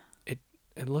 Yeah.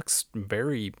 It looks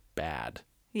very bad.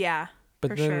 Yeah,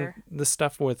 but for then sure. The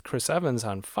stuff with Chris Evans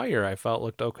on fire, I felt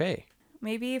looked okay.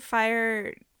 Maybe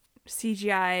fire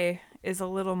CGI is a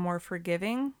little more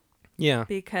forgiving. Yeah.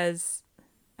 Because,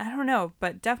 I don't know,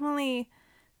 but definitely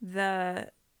the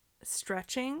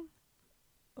stretching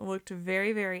looked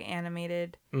very, very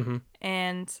animated. Mm-hmm.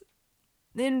 And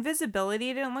the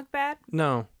invisibility didn't look bad.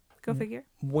 No. Go figure.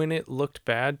 When it looked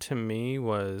bad to me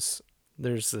was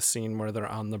there's the scene where they're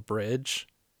on the bridge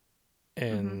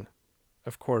and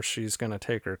of course she's going to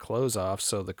take her clothes off,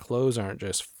 so the clothes aren't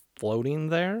just floating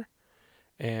there,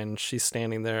 and she's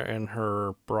standing there in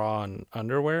her bra and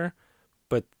underwear.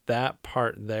 But that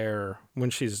part there, when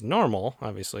she's normal,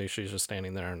 obviously she's just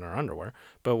standing there in her underwear,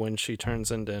 but when she turns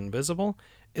into invisible,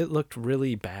 it looked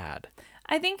really bad.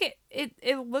 I think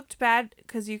it looked bad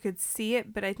because you could see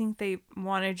it, but I think they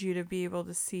wanted you to be able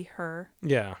to see her.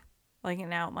 Yeah. Like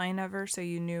an outline of her, so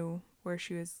you knew where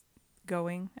she was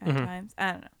going at times.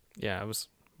 I don't know. Yeah, it was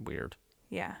weird.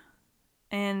 Yeah.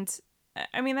 And,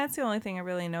 I mean, that's the only thing I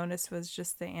really noticed was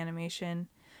just the animation.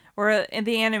 Or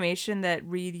the animation that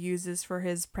Reed uses for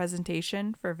his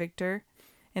presentation for Victor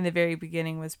in the very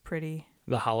beginning was pretty...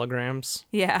 The holograms?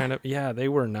 Yeah. Yeah, they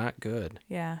were not good.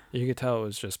 Yeah. You could tell it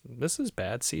was just, this is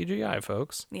bad CGI,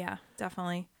 folks. Yeah,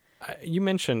 definitely. You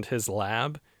mentioned his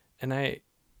lab, and I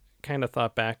kind of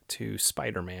thought back to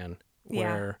Spider-Man,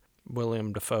 where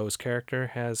William Dafoe's character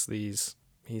has these,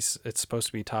 it's supposed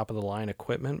to be top of the line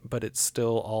equipment, but it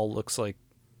still all looks like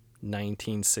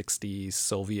 1960s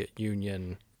Soviet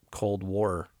Union Cold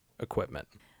War equipment.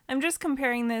 I'm just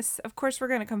comparing this. Of course, we're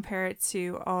going to compare it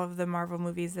to all of the Marvel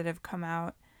movies that have come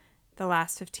out the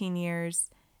last 15 years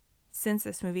since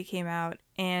this movie came out.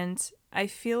 And I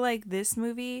feel like this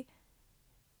movie,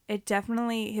 it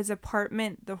definitely, his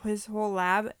apartment, his whole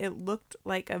lab, it looked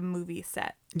like a movie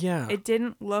set. Yeah. It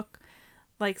didn't look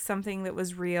like something that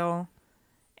was real.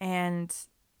 And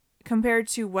compared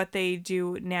to what they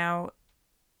do now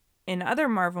in other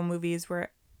Marvel movies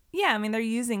where, yeah, I mean, they're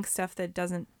using stuff that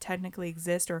doesn't technically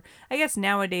exist. Or I guess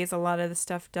nowadays a lot of the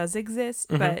stuff does exist,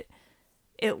 but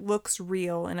it looks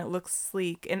real and it looks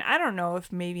sleek. And I don't know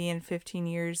if maybe in 15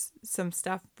 years some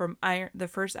stuff from the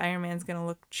first Iron Man's going to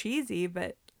look cheesy,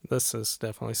 but This is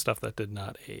definitely stuff that did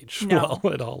not age No.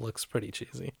 well. It all looks pretty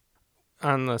cheesy.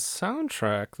 On the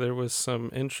soundtrack, there was some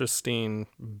interesting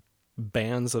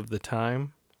bands of the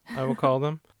time, I will call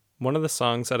them. One of the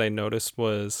songs that I noticed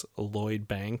was Lloyd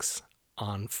Banks'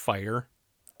 On Fire,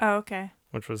 Oh, okay.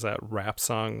 which was that rap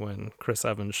song when Chris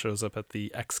Evans shows up at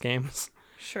the X Games.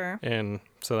 Sure. And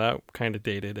so that kind of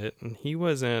dated it. And he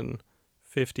was in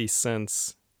 50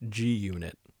 Cent's G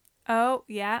Unit. Oh,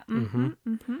 yeah. Mm-hmm.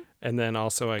 Mm-hmm. And then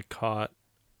also I caught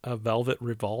a Velvet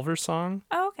Revolver song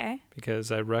Oh, okay.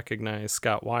 because I recognized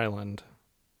Scott Weiland.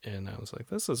 And I was like,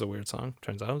 this is a weird song.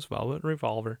 Turns out it was Velvet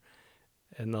Revolver.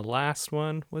 And the last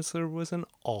one was there was an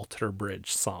Alter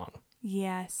Bridge song.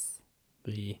 Yes.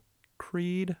 The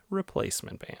Creed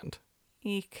Replacement Band.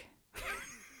 Eek.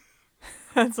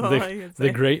 That's all I can say.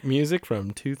 The great music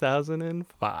from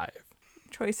 2005.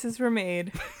 Choices were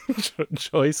made.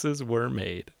 Choices were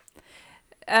made.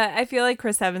 I feel like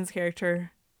Chris Evans'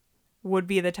 character would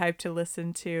be the type to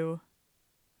listen to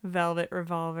Velvet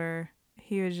Revolver.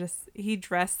 He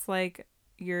dressed like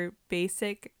your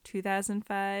basic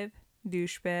 2005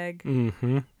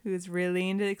 douchebag who's really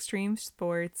into extreme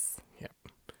sports. Yep.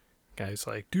 Guy's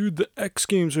like, dude, the X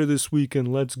Games are this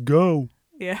weekend. Let's go.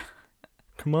 Yeah.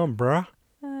 Come on, brah.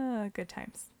 Good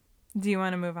times. Do you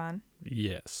want to move on?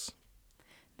 Yes.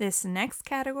 This next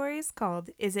category is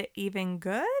called Is It Even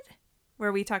Good?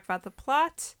 Where we talk about the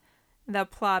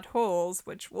plot holes,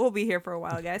 which will be here for a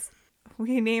while, guys.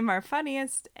 We name our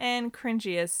funniest and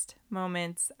cringiest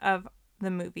moments of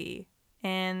the movie.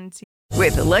 And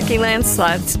with the Lucky Land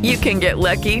Slots, you can get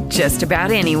lucky just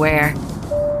about anywhere.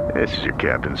 This is your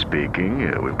captain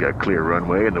speaking. We've got clear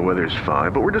runway and the weather's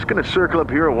fine, but we're just going to circle up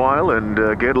here a while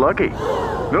and get lucky.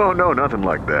 No, nothing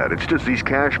like that. It's just these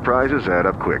cash prizes add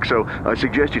up quick. So I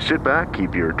suggest you sit back,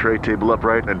 keep your tray table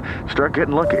upright, and start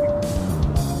getting lucky.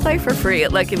 Play for free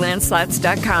at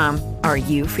LuckyLandSlots.com. Are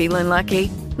you feeling lucky?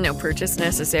 No purchase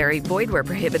necessary. Void where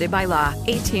prohibited by law.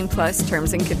 18+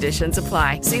 terms and conditions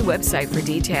apply. See website for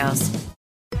details.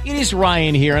 It is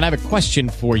Ryan here, and I have a question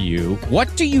for you.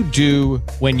 What do you do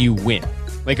when you win?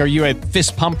 Like, are you a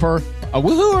fist pumper, a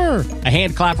woohooer, a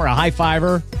hand clapper, a high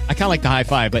fiver? I kind of like the high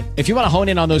five, but if you want to hone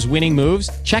in on those winning moves,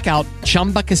 check out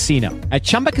Chumba Casino. At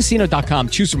ChumbaCasino.com,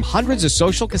 choose from hundreds of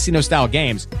social casino-style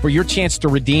games for your chance to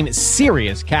redeem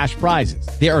serious cash prizes.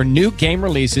 There are new game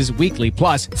releases weekly,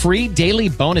 plus free daily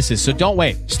bonuses, so don't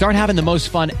wait. Start having the most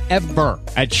fun ever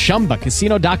at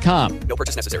ChumbaCasino.com. No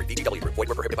purchase necessary. VGW. Void where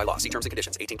prohibited by law. See terms and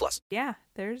conditions. 18+. yeah,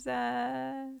 there's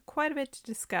quite a bit to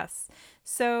discuss.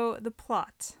 So the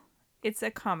plot. It's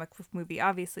a comic book movie.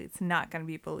 Obviously, it's not going to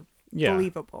be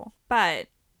believable. But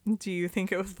do you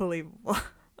think it was believable?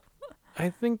 I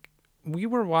think we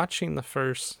were watching the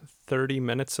first 30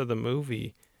 minutes of the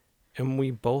movie, and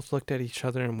we both looked at each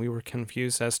other and we were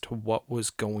confused as to what was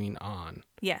going on.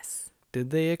 Yes. Did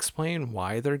they explain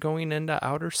why they're going into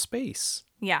outer space?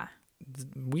 Yeah.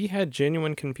 We had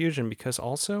genuine confusion because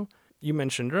also, you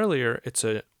mentioned earlier, it's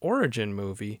an origin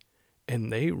movie,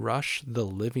 and they rush the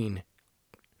living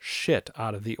shit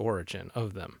out of the origin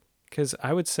of them. Because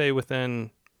I would say within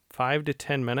 5 to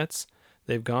 10 minutes,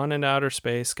 they've gone into outer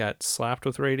space, got slapped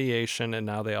with radiation, and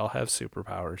now they all have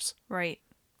superpowers. Right.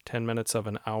 10 minutes of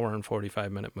an hour and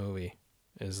 45-minute movie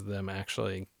is them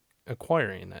actually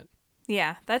acquiring it.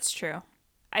 Yeah, that's true.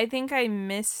 I think I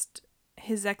missed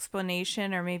his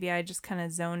explanation, or maybe I just kind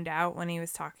of zoned out when he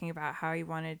was talking about how he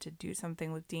wanted to do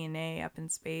something with DNA up in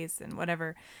space and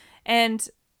whatever. And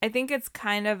I think it's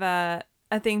kind of a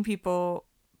thing people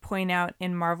point out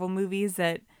in Marvel movies,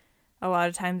 that a lot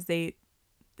of times they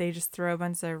just throw a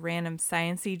bunch of random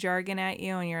sciencey jargon at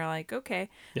you and you're like, okay.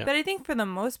 Yeah. But I think for the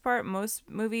most part, most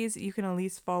movies, you can at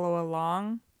least follow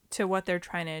along to what they're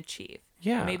trying to achieve.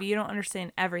 Yeah. Maybe you don't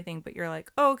understand everything, but you're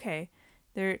like, oh, okay,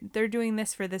 they're doing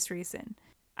this for this reason.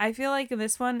 I feel like in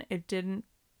this one, it didn't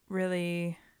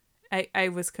really, I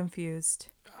was confused.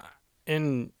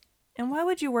 And why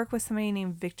would you work with somebody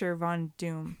named Victor Von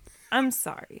Doom? I'm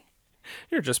sorry.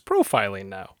 You're just profiling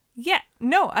now. Yeah,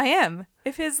 no, I am.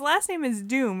 If his last name is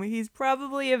Doom, he's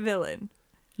probably a villain.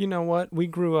 You know what? We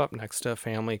grew up next to a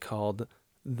family called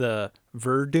the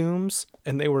Verdooms,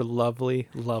 and they were lovely,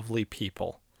 lovely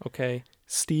people. Okay?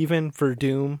 Stephen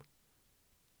Verdoom.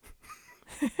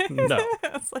 No.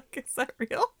 I was like, is that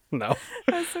real? No.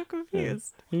 I was so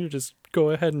confused. You just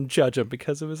go ahead and judge him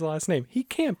because of his last name. He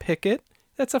can't pick it.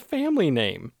 That's a family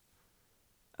name.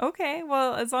 Okay,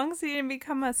 well, as long as he didn't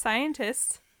become a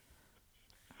scientist,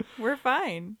 we're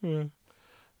fine.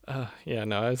 Yeah,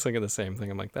 no, I was thinking the same thing.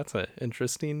 I'm like, that's an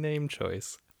interesting name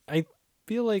choice. I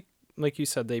feel like you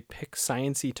said, they pick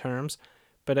sciencey terms,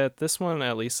 But at this one,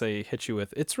 at least they hit you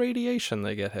with, it's radiation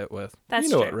they get hit with. That's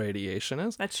you know true. what radiation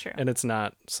is. That's true. And it's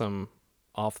not some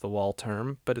off-the-wall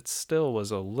term, but it still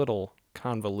was a little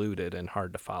convoluted and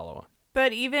hard to follow.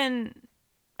 But even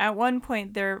at one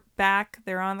point, they're back,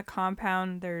 they're on the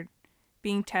compound, they're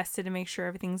being tested to make sure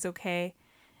everything's okay.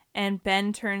 And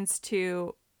Ben turns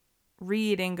to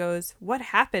Reed and goes, "What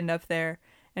happened up there?"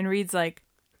 And Reed's like,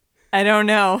 "I don't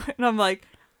know." And I'm like,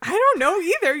 "I don't know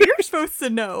either. You're supposed to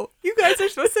know. You guys are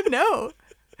supposed to know.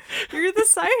 You're the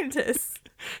scientists.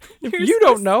 If you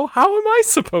don't know, how am I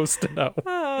supposed to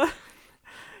know?"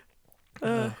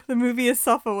 The movie is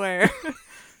self-aware.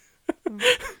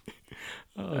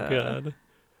 God.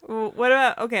 What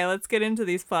about, okay, let's get into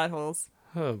these plot holes.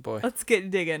 Oh boy. Let's get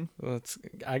digging.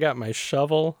 I got my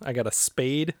shovel. I got a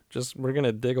spade. We're going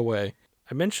to dig away.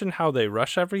 I mentioned how they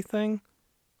rush everything.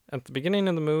 At the beginning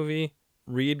of the movie,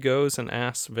 Reed goes and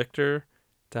asks Victor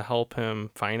to help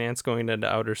him finance going into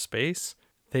outer space.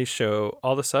 They show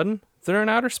all of a sudden they're in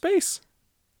outer space.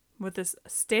 With this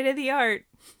state-of-the-art.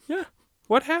 Yeah.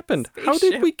 What happened? Spaceship. How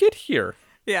did we get here?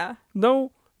 Yeah.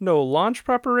 No launch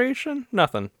preparation.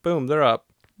 Nothing. Boom, they're up.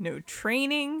 No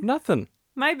training. Nothing.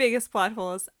 My biggest plot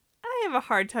hole is I have a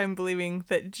hard time believing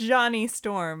that Johnny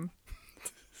Storm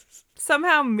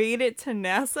somehow made it to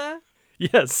NASA.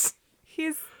 Yes.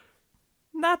 He's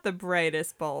not the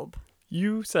brightest bulb.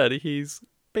 You said he's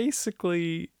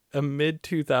basically a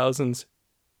mid-2000s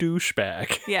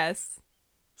douchebag. Yes.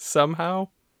 Somehow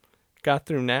got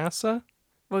through NASA.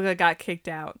 Well, got kicked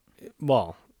out.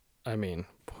 Well, I mean,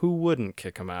 who wouldn't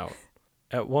kick him out?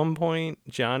 At one point,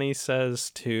 Johnny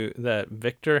says that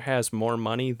Victor has more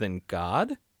money than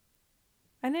God.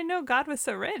 I didn't know God was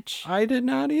so rich. I did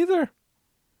not either.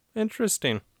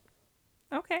 Interesting.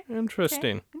 Okay.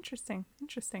 Interesting. Okay.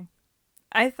 Interesting.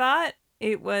 I thought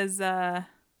it was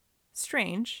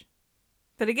strange,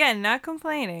 but again, not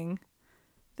complaining,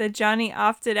 that Johnny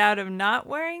opted out of not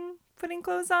putting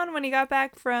clothes on when he got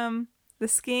back from the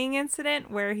skiing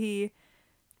incident where he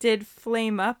did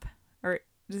flame up, or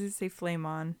does he say flame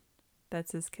on?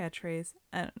 That's his catchphrase.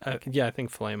 I don't know. Yeah, I think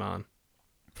flame on.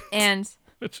 And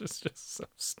which is just so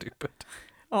stupid.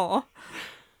 Oh,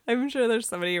 I'm sure there's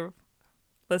somebody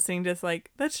listening to this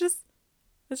like, that's just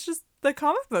the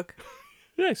comic book.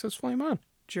 Yeah, so it's flame on.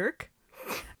 Jerk.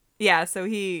 Yeah, so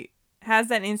he has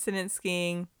that incident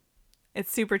skiing.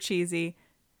 It's super cheesy,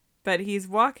 but he's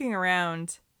walking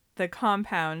around the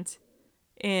compound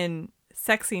in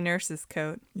sexy nurse's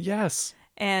coat. Yes.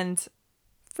 And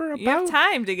you have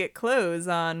time to get clothes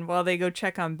on while they go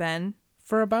check on Ben.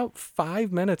 For about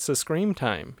 5 minutes of screen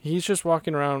time, he's just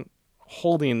walking around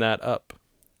holding that up.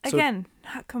 Again,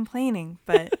 not complaining,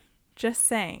 but just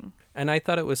saying. And I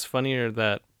thought it was funnier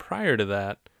that prior to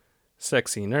that,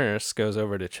 sexy nurse goes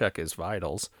over to check his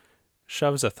vitals,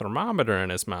 shoves a thermometer in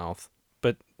his mouth,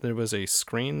 but there was a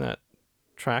screen that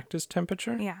tracked his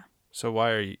temperature. Yeah. So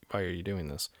why are you doing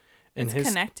this? And it's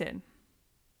connected.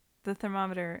 The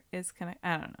thermometer is connected.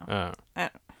 I don't know.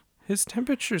 His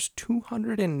temperature's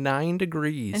 209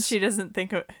 degrees. And she doesn't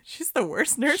think she's the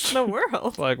worst nurse in the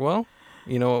world. Like, well,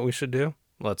 you know what we should do?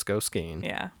 Let's go skiing.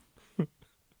 Yeah.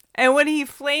 And when he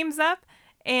flames up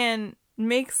and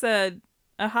makes a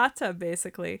hot tub,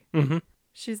 basically,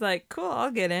 she's like, cool,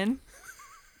 I'll get in.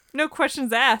 No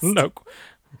questions asked. No.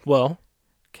 Well,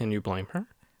 can you blame her?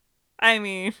 I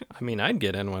mean, I'd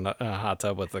get in when a hot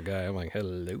tub with a guy. I'm like,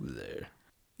 hello there.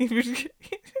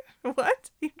 What?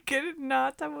 You'd get in a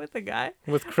hot tub with a guy?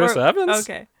 With Chris Evans?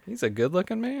 Okay. He's a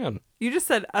good-looking man. You just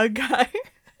said a guy.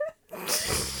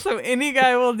 So any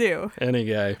guy will do. Any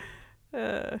guy.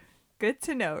 Good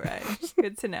to know, Ryan.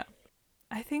 Good to know.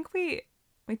 I think we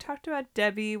talked about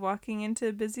Debbie walking into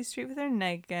a busy street with her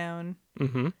nightgown.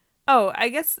 Mm-hmm. Oh, I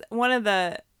guess one of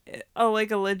the, a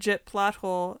legit plot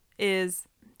hole is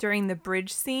during the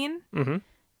bridge scene. Mm-hmm.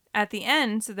 At the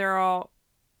end, so they're all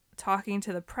talking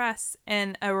to the press,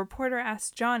 and a reporter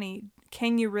asked Johnny,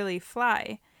 can you really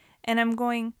fly? And I'm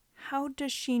going, how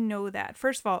does she know that?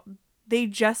 First of all, they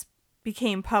just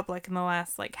became public in the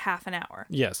last half an hour.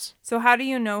 Yes. So how do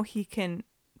you know he can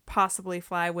possibly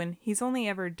fly when he's only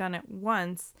ever done it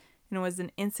once and it was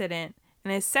an incident?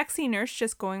 And is sexy nurse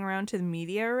just going around to the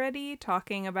media already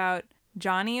talking about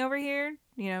Johnny over here,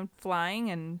 flying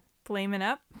and flaming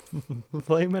up?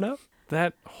 Flaming up?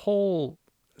 That whole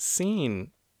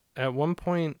scene, at one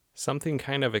point, something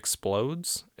kind of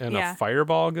explodes and a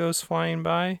fireball goes flying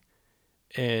by,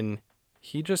 and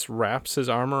he just wraps his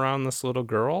arm around this little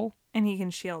girl. And he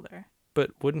can shield her.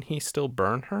 But wouldn't he still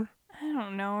burn her? I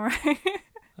don't know,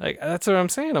 right? That's what I'm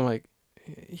saying. I'm like,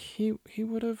 he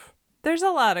would have. There's a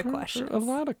lot of questions. A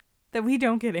lot of that we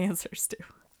don't get answers to.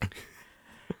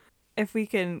 if we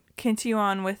can continue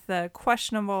on with the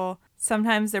questionable,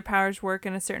 sometimes their powers work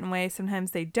in a certain way,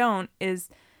 sometimes they don't, is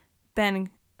Ben's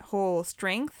whole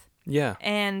strength. Yeah.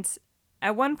 And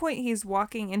at one point he's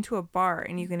walking into a bar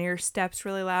and you can hear steps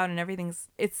really loud and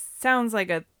it sounds like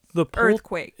a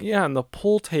earthquake. Yeah, and the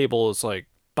pool table is like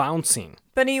bouncing.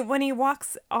 But when he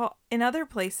walks in other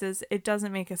places, it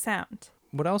doesn't make a sound.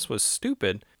 What else was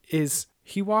stupid is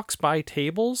he walks by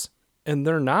tables and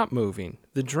they're not moving.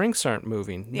 The drinks aren't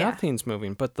moving. Yeah. Nothing's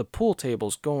moving, but the pool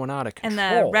table's going out of control.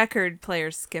 And the record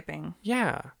player's skipping.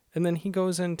 Yeah. And then he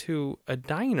goes into a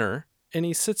diner and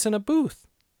he sits in a booth.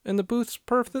 And the booth's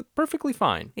perfectly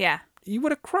fine. Yeah. You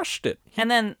would have crushed it. And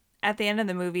then at the end of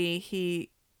the movie, he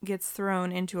gets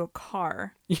thrown into a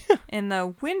car. Yeah. And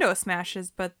the window smashes,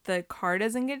 but the car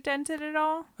doesn't get dented at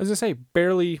all. I was going to say,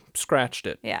 barely scratched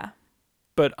it. Yeah.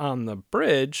 But on the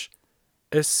bridge,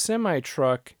 a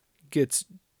semi-truck gets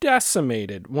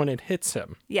decimated when it hits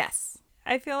him. Yes.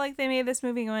 I feel like they made this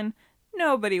movie going,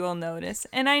 nobody will notice.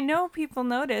 And I know people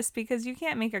notice because you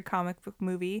can't make a comic book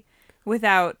movie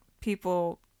without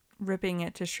people ripping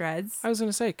it to shreds. I was going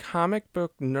to say, comic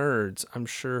book nerds, I'm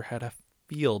sure, had a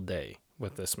field day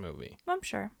with this movie. I'm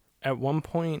sure. At one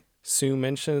point, Sue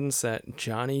mentions that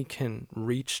Johnny can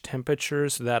reach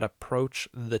temperatures that approach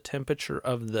the temperature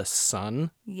of the sun.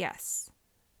 Yes.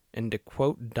 And to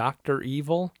quote Dr.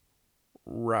 Evil,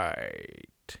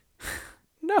 right.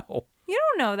 No. You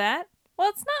don't know that. Well,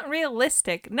 it's not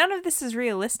realistic. None of this is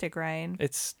realistic, Ryan.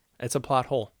 It's a plot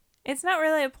hole. It's not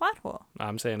really a plot hole.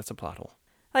 I'm saying it's a plot hole.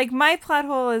 Like, my plot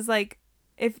hole is like,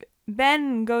 if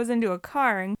Ben goes into a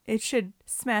car and it should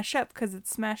smash up because it's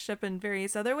smashed up in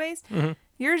various other ways. Mm-hmm.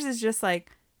 Yours is just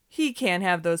like, he can't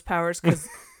have those powers because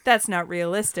that's not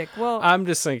realistic. Well, I'm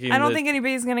just thinking I don't think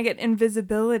anybody's going to get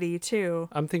invisibility, too.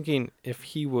 I'm thinking if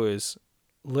he was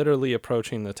literally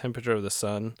approaching the temperature of the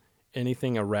sun,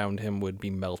 anything around him would be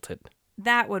melted.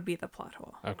 That would be the plot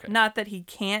hole. Okay. Not that he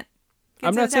can't get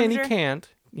I'm to not the saying he temperature. can't.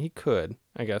 He could,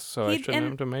 I guess, so I shouldn't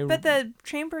have to make... But the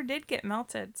chamber did get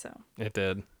melted, so... It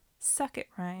did. Suck it,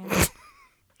 Ryan.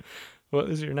 What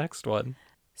was your next one?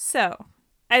 So,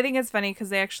 I think it's funny because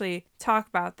they actually talk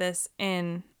about this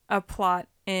in a plot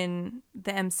in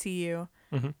the MCU,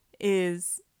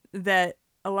 is that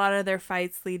a lot of their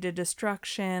fights lead to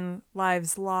destruction,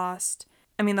 lives lost.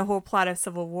 I mean, the whole plot of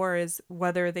Civil War is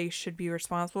whether they should be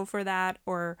responsible for that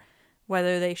or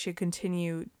whether they should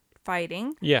continue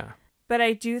fighting. Yeah. But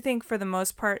I do think for the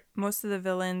most part, most of the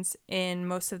villains in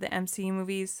most of the MCU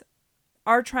movies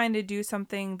are trying to do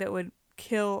something that would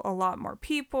kill a lot more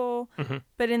people. Mm-hmm.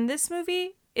 But in this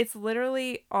movie, it's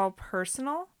literally all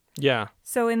personal. Yeah.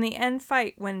 So in the end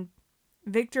fight, when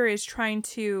Victor is trying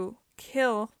to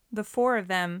kill the four of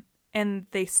them and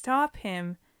they stop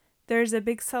him, there's a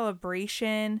big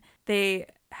celebration. They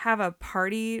have a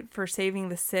party for saving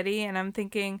the city. And I'm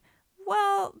thinking,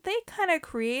 well, they kind of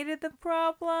created the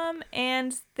problem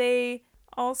and they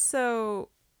also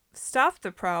stopped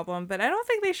the problem, but I don't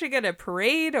think they should get a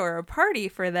parade or a party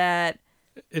for that.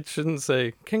 It shouldn't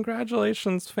say,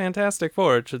 congratulations, Fantastic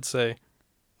Four. It should say,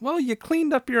 well, you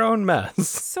cleaned up your own mess.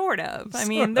 Sort of. I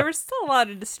mean, there was still a lot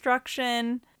of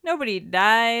destruction. Nobody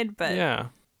died, but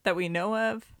that we know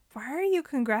of. Why are you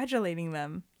congratulating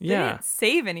them? They didn't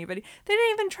save anybody. They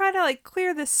didn't even try to, like,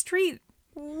 clear the street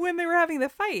when they were having the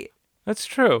fight. That's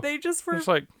true. They just were... It's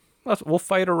like, we'll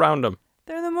fight around them.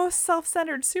 They're the most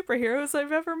self-centered superheroes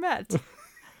I've ever met.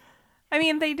 I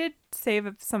mean, they did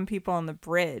save some people on the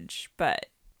bridge, but...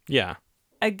 Yeah.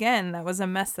 Again, that was a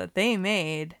mess that they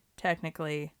made,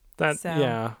 technically.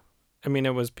 Yeah. I mean,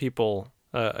 it was people,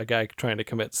 a guy trying to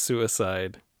commit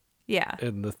suicide. Yeah.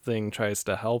 And the thing tries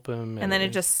to help him. And then it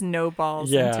just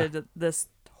snowballs into this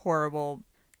horrible,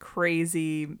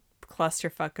 crazy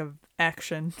clusterfuck of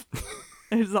action.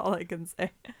 Is all I can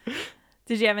say.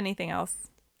 Did you have anything else?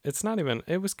 It's not even,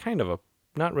 it was kind of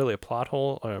not really a plot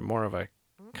hole, or more of a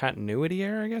continuity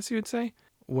error, I guess you would say.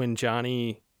 When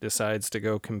Johnny decides to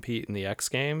go compete in the X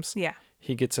Games,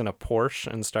 he gets in a Porsche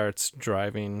and starts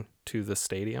driving to the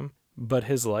stadium. But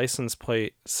his license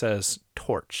plate says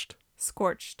torched.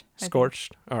 Scorched.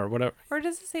 Or whatever. Or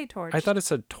does it say torched? I thought it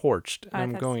said torched. And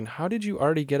I'm going, how did you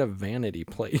already get a vanity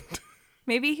plate?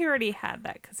 Maybe he already had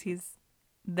that because he's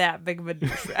that big of a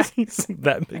douchebag. He's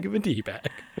that big of a D-bag.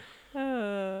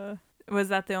 Was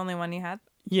that the only one you had?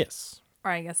 Yes.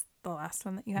 Or I guess the last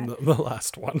one that you had? The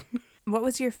last one. What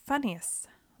was your funniest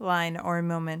line or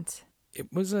moment?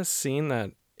 It was a scene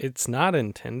that it's not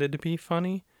intended to be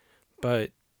funny,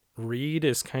 but Reed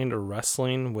is kind of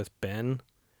wrestling with Ben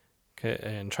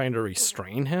and trying to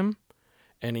restrain him.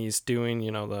 And he's doing,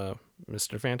 the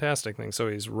Mr. Fantastic thing. So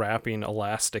he's wrapping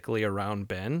elastically around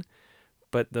Ben.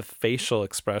 but the facial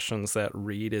expressions that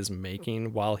Reed is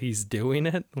making while he's doing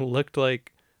it looked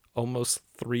like almost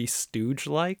Three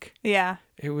Stooge-like. Yeah.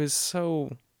 It was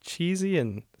so cheesy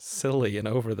and silly and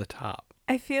over the top.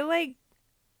 I feel like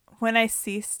when I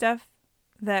see stuff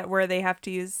where they have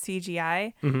to use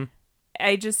CGI,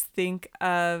 I just think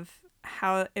of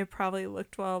how it probably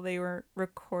looked while they were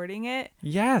recording it.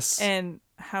 Yes. And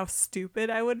how stupid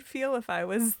I would feel if I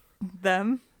was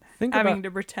them. To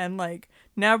pretend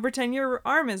now pretend your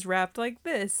arm is wrapped like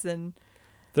this, and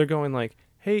they're going like,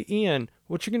 hey Ian,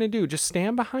 what you gonna do? Just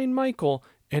stand behind Michael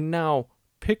and now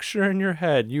picture in your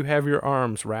head you have your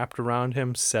arms wrapped around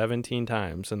him 17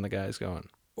 times, and the guy's going,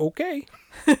 okay.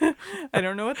 I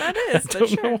don't know what that is. I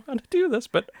don't know how to do this,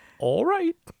 but all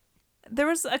right. There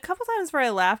was a couple times where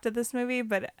I laughed at this movie,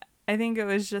 but I think it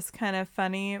was just kind of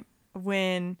funny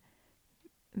when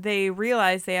they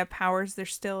realize they have powers. They're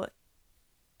still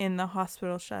in the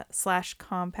hospital /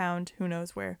 compound, who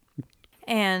knows where.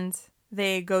 And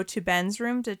they go to Ben's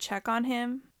room to check on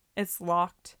him. It's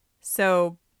locked.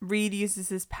 So Reed uses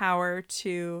his power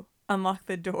to unlock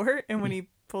the door, and when he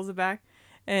pulls it back,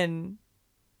 and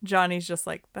Johnny's just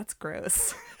like, that's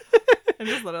gross. I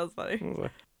just thought it was funny.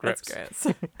 That's gross.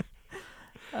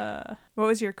 What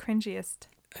was your cringiest?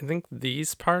 I think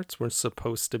these parts were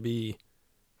supposed to be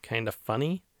kind of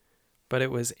funny, but it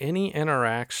was any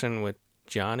interaction with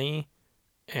Johnny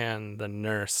and the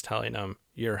nurse telling him,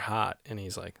 you're hot, and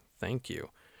he's like, thank you,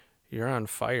 you're on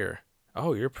fire,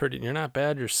 oh, you're not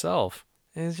bad yourself.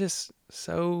 It's just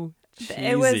so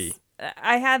cheesy.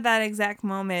 I had that exact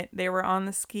moment. They were on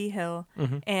the ski hill,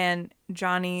 and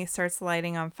Johnny starts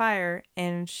lighting on fire,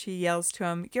 and she yells to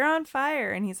him, you're on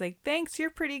fire, and he's like, thanks, you're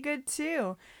pretty good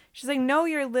too. She's like, no,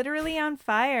 you're literally on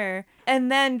fire. And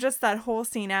then just that whole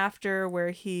scene after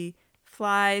where he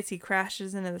flies, he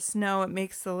crashes into the snow, it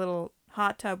makes the little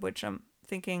hot tub, which I'm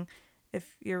thinking,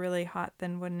 if you're really hot,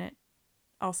 then wouldn't it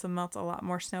also melt a lot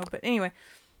more snow? But anyway,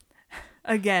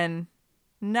 again,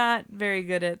 not very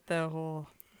good at the whole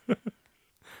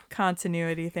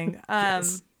continuity thing.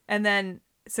 Yes. And then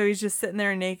so he's just sitting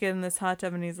there naked in this hot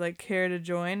tub, and he's like, care to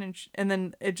join? And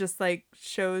then it just like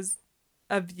shows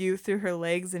a view through her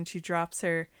legs, and she drops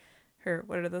her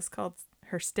what are those called?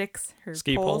 Her sticks, her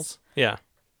ski poles. Yeah.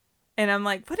 And I'm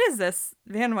like, what is this,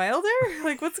 Van Wilder?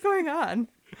 Like, what's going on?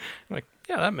 Like,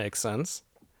 yeah, that makes sense.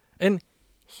 And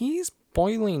he's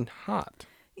boiling hot.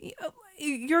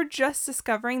 You're just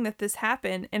discovering that this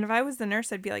happened. And if I was the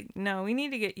nurse, I'd be like, no, we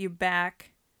need to get you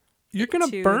back. You're going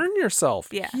to burn yourself.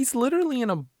 Yeah. He's literally in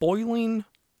a boiling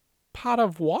pot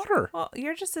of water. Well,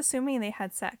 you're just assuming they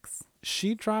had sex.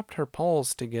 She dropped her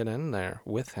poles to get in there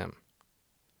with him.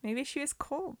 Maybe she was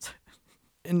cold.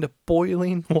 Into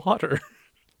boiling water.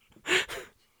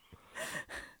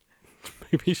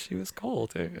 Maybe she was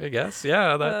cold, I guess.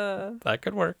 Yeah, that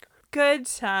could work. Good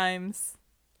times.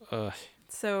 Ugh.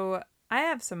 So I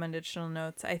have some additional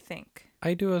notes, I think.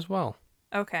 I do as well.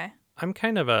 Okay. I'm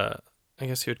kind of I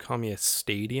guess you would call me a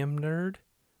stadium nerd.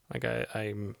 Like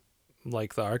I'm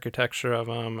like the architecture of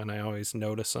them, and I always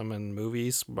notice them in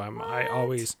movies. I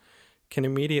always can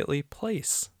immediately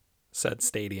place said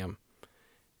stadium.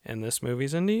 And this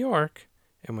movie's in New York.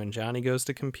 And when Johnny goes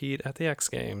to compete at the X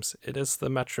Games, it is the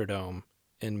Metrodome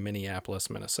in Minneapolis,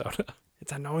 Minnesota.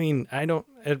 It's annoying.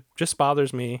 It just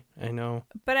bothers me. I know.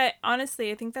 But I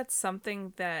think that's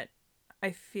something that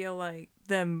I feel like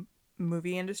the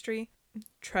movie industry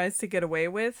tries to get away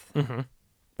with. Mm-hmm.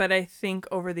 But I think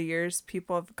over the years,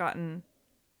 people have gotten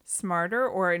smarter,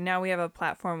 or now we have a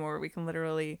platform where we can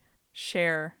literally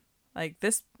share like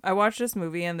this. I watched this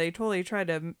movie and they totally tried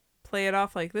to play it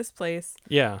off like this place.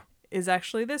 Yeah. Is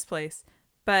actually this place.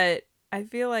 But I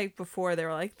feel like before they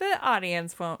were like, the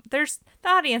audience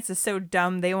is so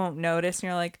dumb they won't notice, and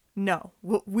you're like, no,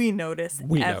 we notice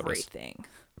everything.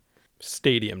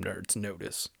 Stadium nerds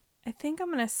notice. I think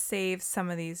I'm gonna save some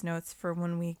of these notes for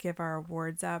when we give our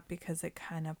awards out, because it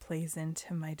kind of plays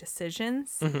into my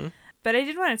decisions. Mm-hmm. But I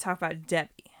did want to talk about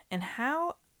Debbie and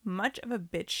how much of a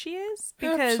bitch she is,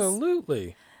 because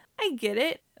absolutely, I get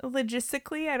it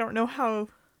logistically. I don't know how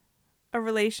a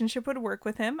relationship would work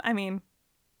with him. I mean,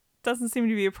 doesn't seem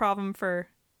to be a problem for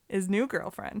his new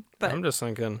girlfriend. But I'm just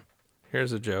thinking,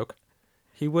 here's a joke.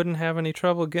 He wouldn't have any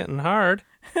trouble getting hard.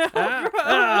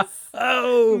 Gross.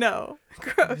 Oh. No.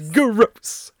 Gross.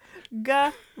 Gross.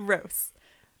 Gross.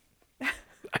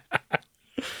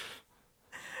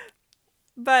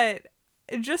 But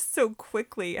just so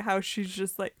quickly how she's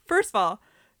just like, first of all,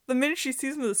 the minute she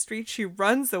sees him in the street, she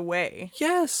runs away.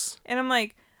 Yes. And I'm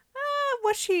like,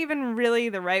 was she even really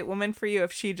the right woman for you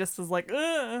if she just was like,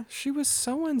 ugh? She was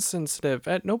so insensitive.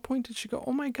 At no point did she go,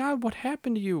 oh my God, what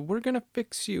happened to you? We're going to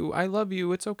fix you. I love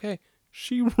you. It's okay.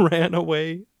 She ran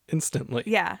away instantly.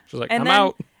 Yeah. She's like, and I'm then,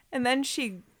 out. And then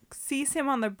she sees him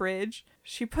on the bridge.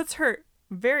 She puts her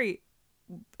very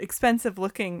expensive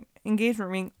looking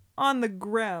engagement ring on the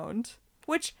ground,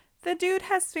 which the dude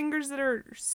has fingers that are...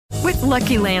 With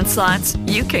Lucky Land Slots,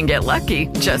 you can get lucky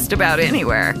just about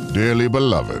anywhere. Dearly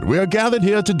beloved, we are gathered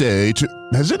here today to...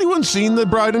 Has anyone seen the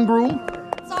bride and groom?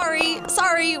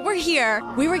 Sorry, we're here.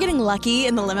 We were getting lucky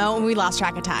in the limo and we lost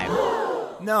track of time.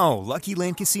 No, Lucky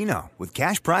Land Casino, with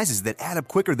cash prizes that add up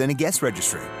quicker than a guest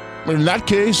registry. In that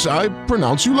case, I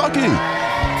pronounce you lucky.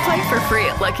 Play for free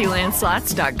at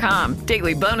LuckyLandSlots.com.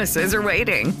 Daily bonuses are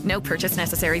waiting. No purchase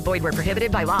necessary. Void where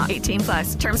prohibited by law.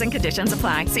 18+. Terms and conditions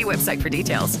apply. See website for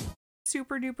details.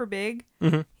 Super duper big.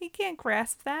 Mm-hmm. He can't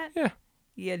grasp that. Yeah.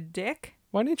 You dick.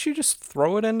 Why didn't you just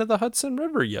throw it into the Hudson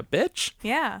River, you bitch?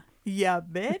 Yeah. Ya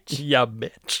bitch. Ya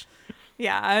bitch.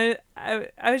 Yeah.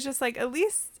 I was just like, at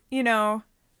least, you know,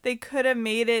 they could have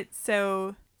made it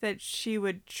so that she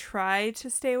would try to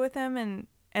stay with him and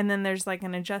then there's like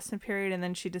an adjustment period and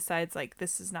then she decides like,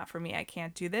 this is not for me. I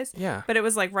can't do this. Yeah. But it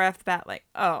was like right off the bat, like,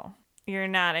 oh, you're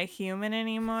not a human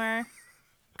anymore.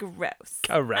 Gross.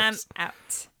 I'm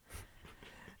out.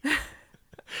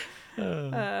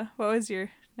 What was your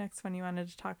next one you wanted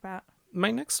to talk about? My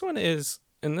next one is,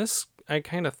 and this I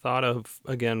kind of thought of,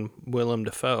 again, Willem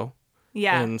Dafoe.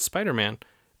 Yeah. In Spider-Man,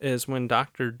 is when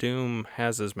Dr. Doom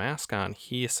has his mask on,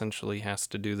 he essentially has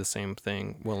to do the same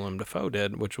thing Willem Dafoe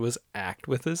did, which was act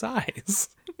with his eyes.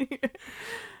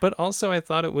 But also I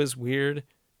thought it was weird.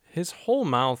 His whole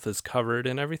mouth is covered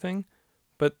and everything,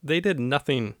 but they did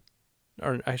nothing,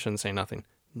 or I shouldn't say nothing,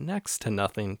 next to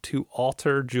nothing to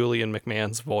alter Julian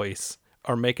McMahon's voice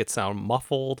or make it sound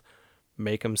muffled,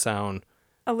 make him sound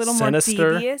a little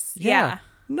sinister. More devious. Yeah.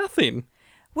 Nothing.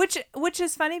 Which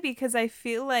is funny because I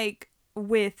feel like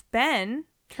with Ben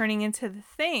turning into the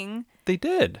Thing, they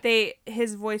did.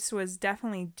 His voice was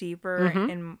definitely deeper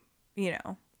and, you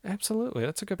know. Absolutely.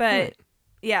 That's a good point.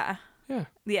 Yeah. Yeah.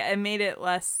 Yeah, it made it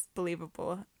less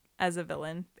believable as a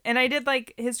villain. And I did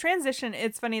like his transition.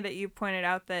 It's funny that you pointed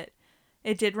out that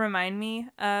it did remind me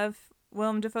of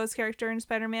Willem Dafoe's character in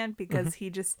Spider-Man because he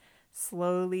just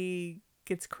slowly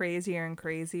gets crazier and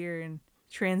crazier and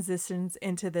transitions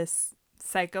into this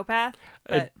psychopath.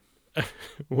 But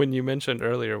when you mentioned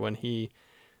earlier when he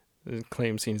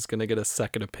claims he's going to get a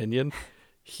second opinion,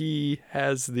 he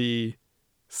has the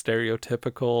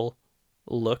stereotypical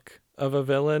look of a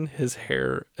villain. His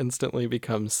hair instantly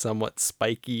becomes somewhat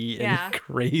spiky and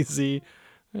crazy.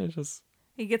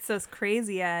 He gets those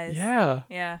crazy eyes. Yeah.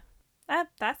 Yeah.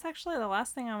 That's actually the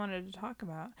last thing I wanted to talk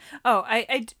about. Oh,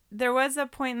 there was a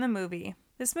point in the movie.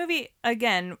 This movie,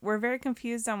 again, we're very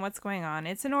confused on what's going on.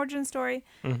 It's an origin story,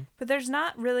 but there's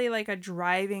not really like a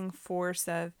driving force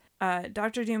of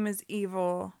Dr. Doom is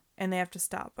evil and they have to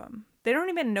stop him. They don't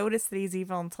even notice that he's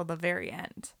evil until the very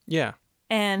end. Yeah.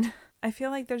 And I feel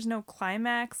like there's no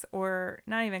climax, or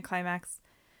not even climax.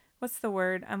 What's the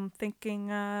word I'm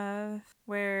thinking of?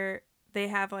 Where they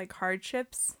have like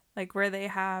hardships, like where they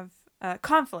have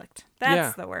conflict.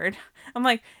 That's the word. I'm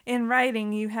like, in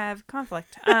writing, you have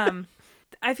conflict.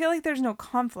 I feel like there's no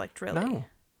conflict, really. No.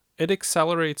 It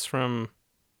accelerates from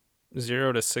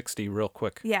 0 to 60 real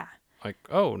quick. Yeah. Like,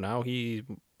 oh, now he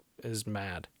is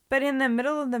mad. But in the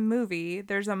middle of the movie,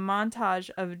 there's a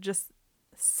montage of just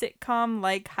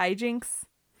sitcom-like hijinks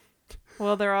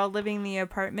while they're all living in the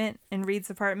apartment, in Reed's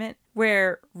apartment,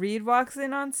 where Reed walks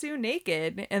in on Sue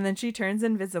naked, and then she turns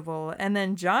invisible, and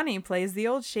then Johnny plays the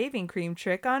old shaving cream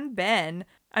trick on Ben.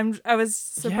 I was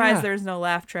surprised there was no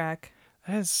laugh track.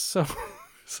 That is so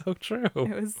true.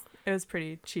 It was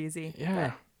pretty cheesy.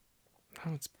 Yeah.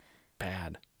 That was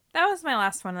bad. That was my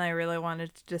last one that I really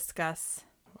wanted to discuss.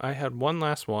 I had one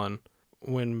last one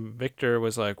when Victor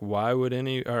was like, why would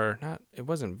it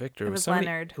wasn't Victor. It was somebody,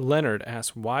 Leonard. Leonard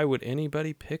asked, why would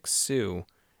anybody pick Sue?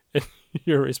 And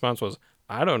your response was,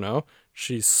 I don't know.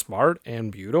 She's smart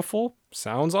and beautiful.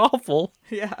 Sounds awful.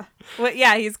 Yeah. Well,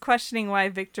 yeah, he's questioning why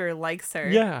Victor likes her.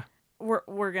 Yeah.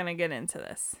 We're going to get into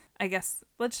this. I guess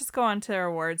let's just go on to our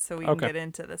awards so we can get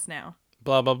into this now.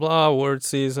 Blah, blah, blah. Award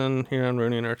season here on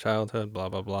Ruining Our Childhood. Blah,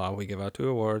 blah, blah. We give out 2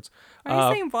 awards. Are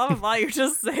you saying blah, blah, blah? You're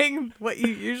just saying what you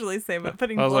usually say, but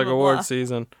putting I was blah, like, blah, award blah.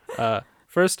 season.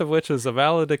 First of which is a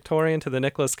valedictorian to the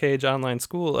Nicolas Cage Online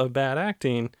School of Bad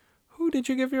Acting. Who did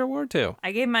you give your award to?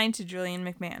 I gave mine to Julian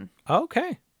McMahon.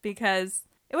 Okay. Because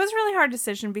it was a really hard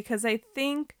decision because I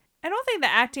don't think the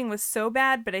acting was so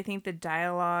bad, but I think the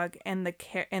dialogue and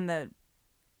the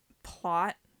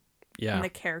plot Yeah. And the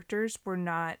characters were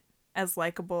not as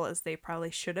likable as they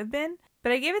probably should have been.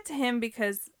 But I gave it to him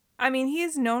because, I mean, he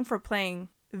is known for playing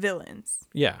villains.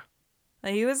 Yeah.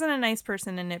 Like, he wasn't a nice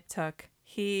person in Nip Tuck.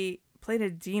 He played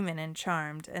a demon in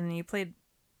Charmed, and he played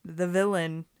the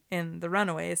villain in The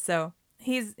Runaways. So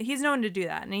he's known to do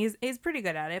that, and he's pretty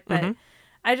good at it. But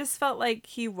I just felt like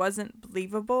he wasn't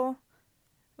believable.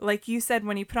 Like you said,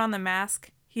 when he put on the mask,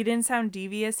 he didn't sound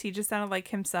devious. He just sounded like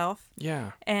himself.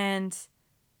 Yeah. And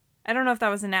I don't know if that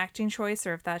was an acting choice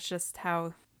or if that's just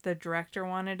how the director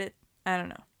wanted it. I don't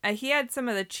know. He had some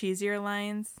of the cheesier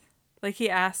lines. Like, he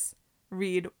asks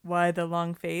Reed, why the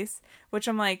long face? Which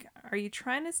I'm like, are you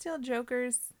trying to steal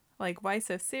Joker's? Like, why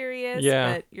so serious?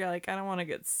 Yeah. But you're like, I don't want to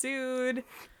get sued.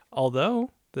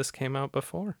 Although, this came out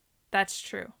before. That's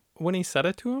true. When he said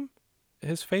it to him,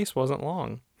 his face wasn't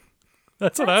long.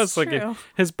 That's what I was thinking.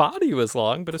 His body was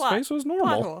long, but his face was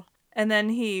normal. And then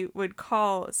he would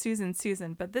call Susan,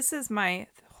 but this is my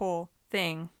whole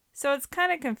thing. So it's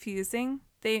kind of confusing.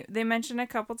 They mention a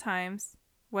couple times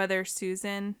whether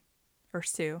Susan or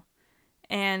Sue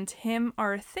and him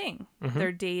are a thing.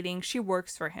 They're dating. She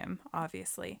works for him,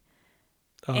 obviously.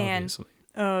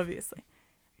 Obviously.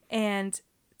 And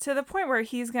to the point where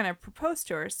he's going to propose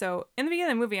to her. So in the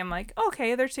beginning of the movie, I'm like,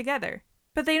 okay, they're together.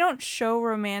 But they don't show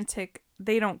romantic.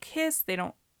 They don't kiss. They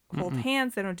don't hold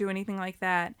hands. They don't do anything like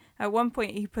that. At one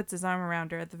point, he puts his arm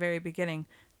around her at the very beginning.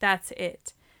 That's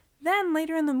it. Then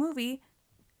later in the movie,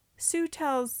 Sue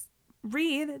tells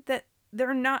Reed that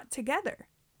they're not together.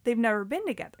 They've never been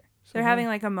together. So they're having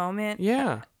like a moment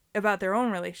about their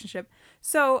own relationship.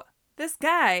 So this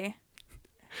guy,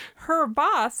 her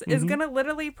boss, is going to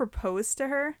literally propose to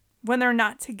her when they're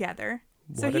not together.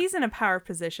 He's in a power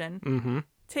position,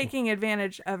 taking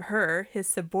advantage of her, his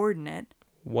subordinate.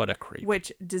 What a creep.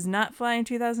 Which does not fly in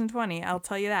 2020, I'll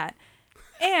tell you that.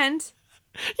 And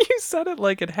you said it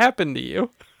like it happened to you.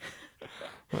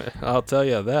 I'll tell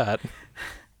you that.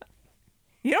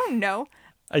 You don't know.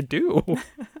 I do.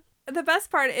 The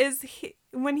best part is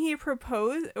when he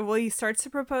proposed, he starts to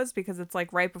propose because it's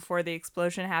like right before the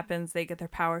explosion happens, they get their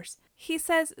powers. He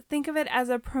says, think of it as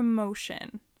a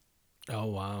promotion. Oh,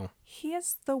 wow. He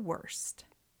is the worst.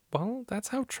 Well, that's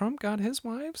how Trump got his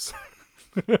wives.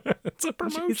 It's a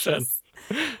promotion.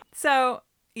 So,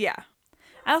 yeah.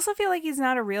 I also feel like he's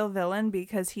not a real villain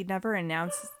because he never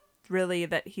announced really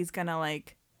that he's gonna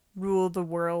like rule the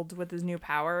world with his new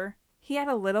power. He had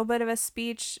a little bit of a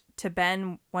speech to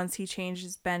Ben once he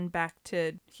changes Ben back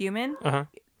to human.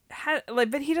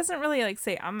 But he doesn't really like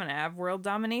say, I'm gonna have world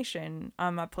domination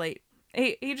on my plate.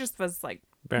 He just was like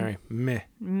very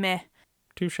meh.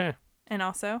 Touche. And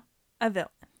also a villain.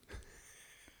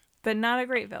 But not a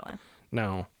great villain.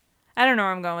 No. I don't know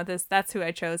where I'm going with this. That's who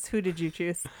I chose. Who did you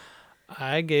choose?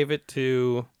 I gave it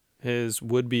to his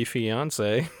would-be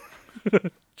fiance,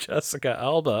 Jessica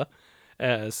Alba,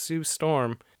 as Sue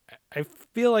Storm. I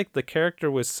feel like the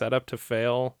character was set up to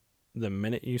fail the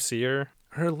minute you see her.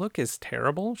 Her look is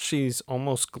terrible. She's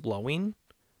almost glowing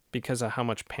because of how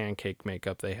much pancake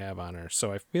makeup they have on her.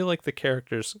 So I feel like the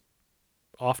character's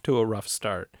off to a rough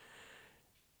start.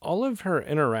 All of her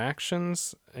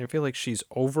interactions, I feel like she's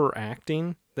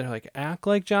overacting. They're like, act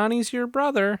like Johnny's your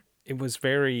brother. It was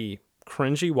very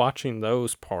cringy watching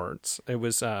those parts. It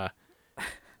was,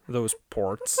 those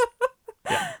ports.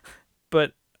 Yeah.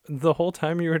 But the whole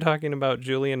time you were talking about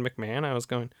Julian McMahon, I was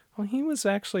going, oh, he was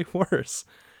actually worse.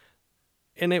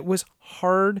 And it was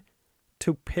hard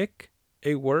to pick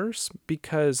a worse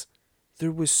because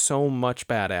there was so much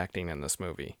bad acting in this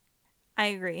movie. I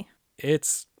agree.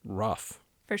 It's rough.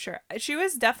 For sure. She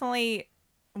was definitely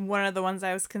one of the ones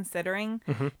I was considering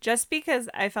just because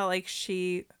I felt like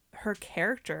her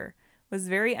character was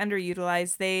very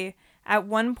underutilized. At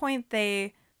one point,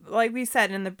 like we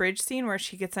said in the bridge scene where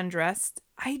she gets undressed,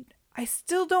 I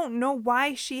still don't know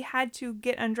why she had to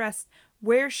get undressed.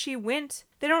 Where she went,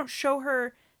 they don't show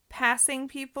her passing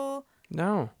people.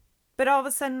 No. But all of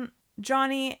a sudden,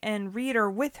 Johnny and Reed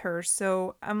are with her.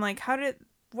 So I'm like,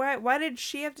 why did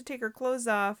she have to take her clothes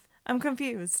off? I'm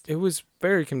confused. It was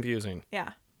very confusing.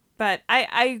 Yeah. But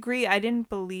I agree. I didn't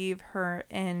believe her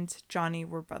and Johnny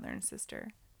were brother and sister.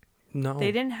 No.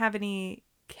 They didn't have any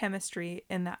chemistry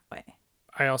in that way.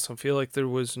 I also feel like there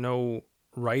was no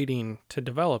writing to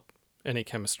develop any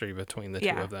chemistry between the two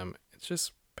of them. It's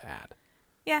just bad.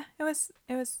 Yeah,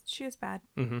 she was bad.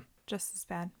 Just as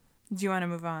bad. Do you want to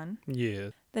move on? Yeah.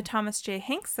 The Thomas J.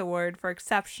 Hanks Award for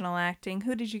Exceptional Acting.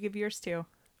 Who did you give yours to?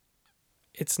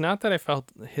 It's not that I felt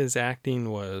his acting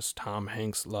was Tom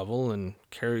Hanks level and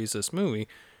carries this movie,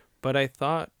 but I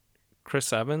thought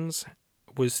Chris Evans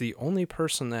was the only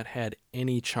person that had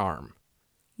any charm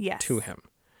to him.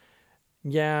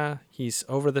 Yeah, he's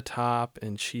over the top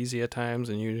and cheesy at times,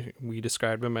 and we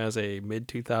described him as a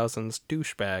mid-2000s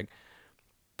douchebag.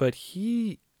 But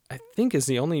he, I think, is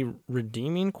the only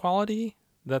redeeming quality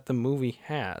that the movie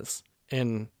has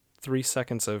in 3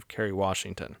 seconds of Kerry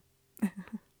Washington.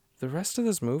 The rest of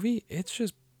this movie, it's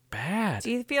just bad.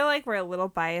 Do you feel like we're a little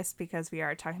biased because we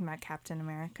are talking about Captain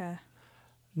America?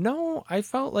 No, I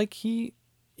felt like he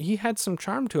had some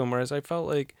charm to him, whereas I felt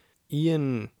like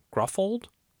Ian Gruffold,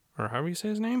 or however you say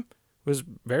his name, was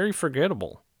very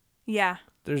forgettable. Yeah.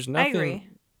 There's I agree.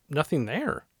 nothing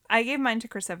there. I gave mine to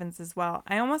Chris Evans as well.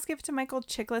 I almost gave it to Michael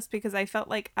Chiklis because I felt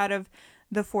like out of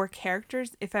the 4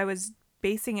 characters, if I was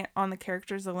basing it on the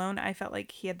characters alone, I felt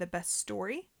like he had the best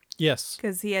story. Yes.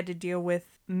 Because he had to deal with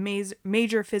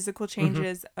major physical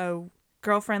changes, a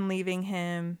girlfriend leaving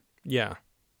him. Yeah.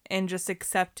 And just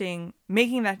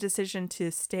making that decision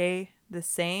to stay the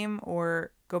same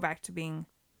or go back to being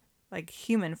like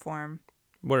human form.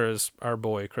 Whereas our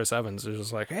boy Chris Evans is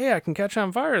just like, hey, I can catch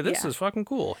on fire. This is fucking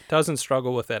cool. Doesn't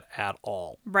struggle with it at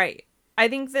all. Right. I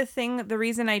think the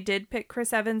reason I did pick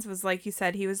Chris Evans was, like you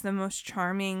said, he was the most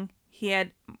charming. He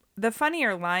had the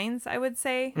funnier lines, I would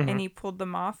say, and he pulled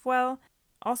them off well.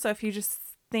 Also, if you just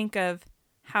think of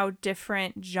how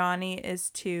different Johnny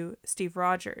is to Steve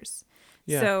Rogers.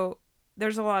 Yeah. So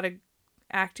there's a lot of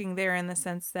acting there in the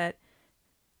sense that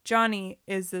Johnny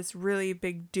is this really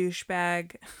big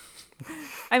douchebag.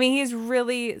 I mean, he's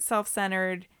really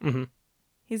self-centered. Mm-hmm.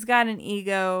 He's got an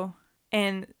ego,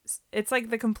 and it's like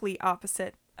the complete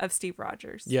opposite of Steve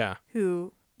Rogers. Yeah.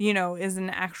 Who, is an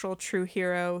actual true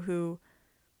hero who,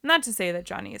 not to say that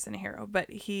Johnny isn't a hero, but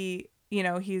he,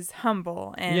 he's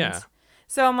humble. And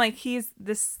so I'm like,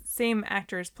 this same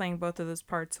actor is playing both of those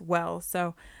parts well.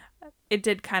 So it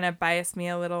did kind of bias me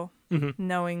a little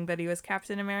knowing that he was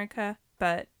Captain America,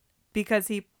 but because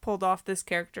he pulled off this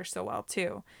character so well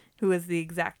too, who is the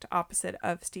exact opposite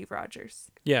of Steve Rogers.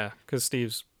 Yeah, because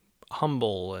Steve's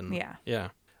humble and yeah.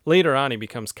 Later on, he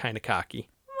becomes kind of cocky.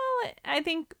 Well, I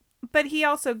think, but he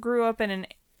also grew up in an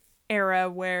era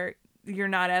where you're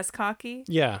not as cocky.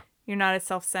 Yeah. You're not as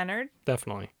self-centered.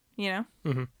 Definitely.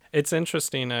 Mm-hmm. It's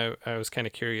interesting. I was kind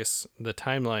of curious, the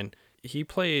timeline. He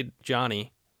played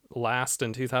Johnny last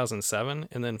in 2007,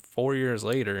 and then 4 years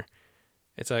later,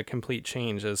 it's a complete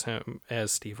change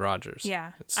as Steve Rogers.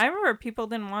 Yeah. I remember people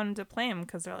didn't want him to play him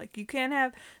because they're like, you can't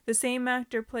have the same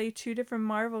actor play 2 different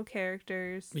Marvel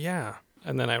characters. Yeah.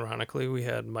 And then ironically, we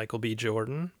had Michael B.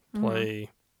 Jordan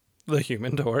play the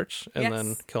Human Torch and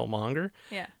then Killmonger.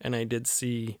 Yeah. And I did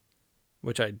see,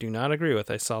 which I do not agree with,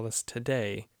 I saw this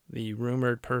today, the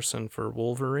rumored person for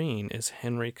Wolverine is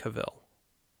Henry Cavill.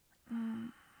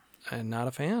 I'm not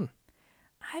a fan.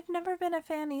 I've never been a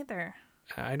fan either.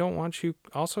 I don't want you.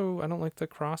 Also, I don't like the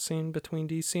crossing between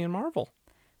DC and Marvel.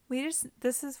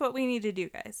 This is what we need to do,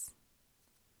 guys.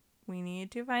 We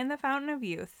need to find the Fountain of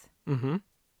Youth. Mm-hmm.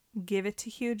 Give it to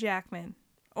Hugh Jackman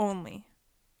only.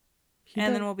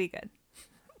 Then we'll be good.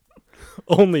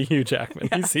 Only Hugh Jackman.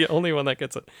 Yeah. He's the only one that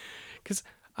gets it. Because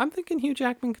I'm thinking Hugh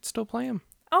Jackman could still play him.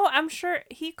 Oh, I'm sure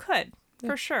he could,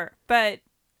 for sure. But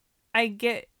I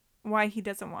get why he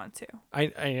doesn't want to.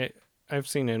 I've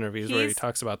seen interviews where he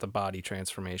talks about the body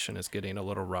transformation is getting a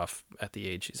little rough at the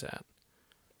age he's at.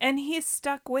 And he's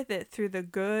stuck with it through the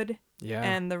good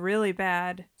and the really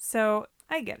bad. So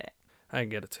I get it. I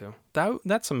get it too.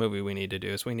 That's a movie we need to do.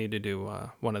 Is we need to do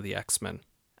one of the X-Men.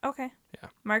 Okay. Yeah.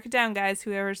 Mark it down, guys.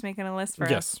 Whoever's making a list for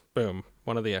us. Yes. Boom.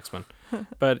 One of the X-Men.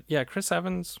 But yeah, Chris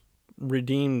Evans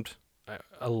redeemed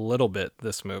a little bit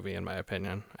this movie, in my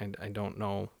opinion. I don't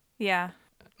know. Yeah.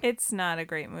 It's not a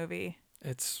great movie.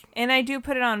 And I do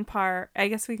put it on par. I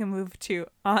guess we can move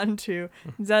on to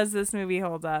does this movie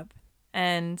hold up?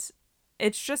 And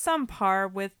it's just on par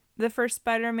with the first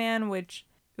Spider-Man, which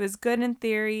was good in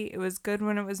theory. It was good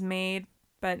when it was made,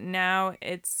 but now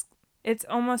it's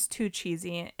almost too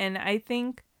cheesy. And I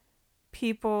think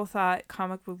people thought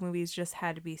comic book movies just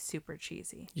had to be super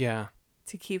cheesy. Yeah.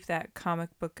 To keep that comic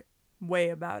book way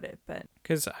about it, but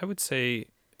because I would say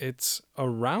it's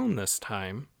around this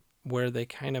time where they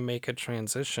kind of make a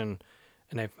transition,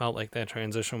 and I felt like that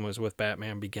transition was with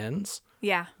Batman Begins.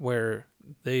 Yeah. Where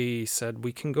they said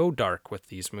we can go dark with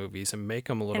these movies and make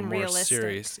them a little more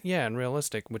serious. Yeah, and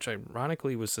realistic, which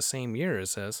ironically was the same year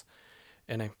as this.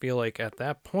 And I feel like at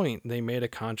that point, they made a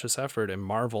conscious effort, and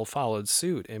Marvel followed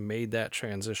suit and made that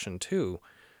transition too.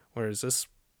 Whereas this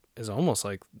is almost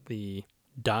like the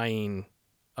dying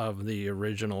of the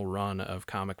original run of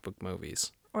comic book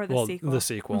movies. Or the sequel. The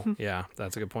sequel. Yeah,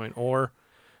 that's a good point. Or,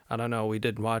 I don't know, we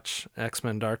did watch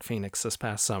X-Men Dark Phoenix this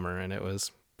past summer, and it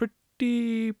was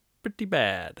pretty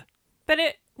bad. But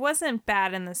wasn't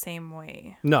bad in the same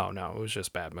way. No, it was just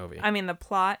a bad movie. I mean, the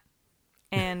plot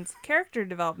and character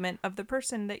development of the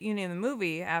person that you name the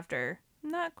movie after,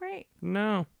 not great.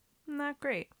 No. Not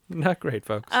great. Not great,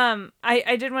 folks.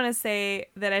 I did want to say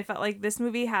that I felt like this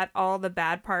movie had all the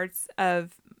bad parts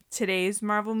of today's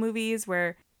Marvel movies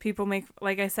where people make,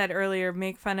 like I said earlier,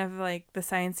 make fun of like the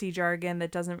science-y jargon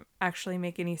that doesn't actually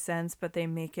make any sense, but they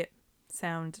make it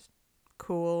sound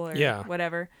cool or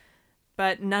whatever.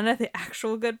 But none of the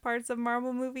actual good parts of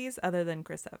Marvel movies other than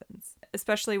Chris Evans,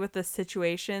 especially with the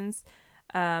situations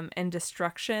and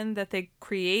destruction that they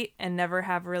create and never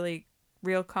have really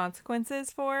real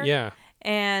consequences for. Yeah.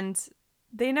 And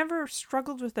they never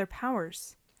struggled with their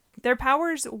powers. Their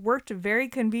powers worked very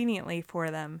conveniently for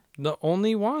them. The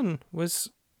only one was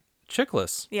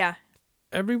Chickless. Yeah.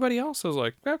 Everybody else was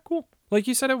like, yeah, cool. Like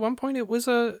you said at one point, it was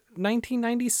a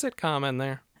 1990s sitcom in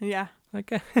there. Yeah.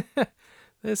 Like,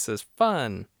 this is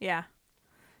fun. Yeah.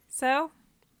 So,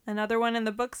 another one in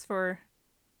the books for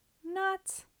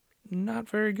not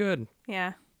very good.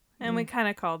 Yeah. And we kind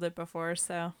of called it before,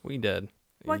 so. We did.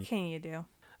 What can you do?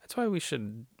 That's why we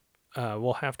should,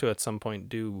 we'll have to at some point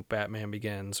do Batman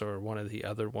Begins or one of the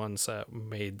other ones that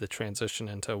made the transition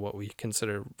into what we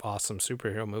consider awesome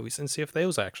superhero movies and see if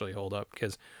those actually hold up,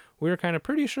 because we were kind of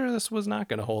pretty sure this was not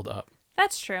going to hold up.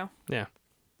 That's true. Yeah.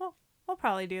 Well, we'll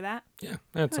probably do that. Yeah,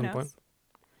 at some point.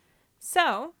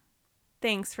 So,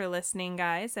 thanks for listening,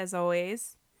 guys. As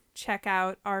always, check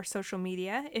out our social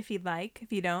media if you'd like.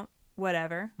 If you don't,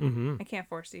 whatever. Mm-hmm. I can't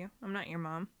force you. I'm not your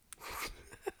mom.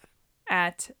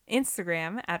 At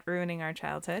Instagram at Ruining Our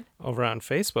Childhood. Over on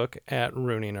Facebook at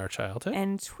Ruining Our Childhood.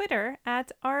 And Twitter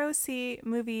at ROC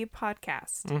Movie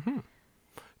Podcast. Mm-hmm.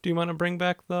 Do you want to bring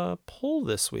back the poll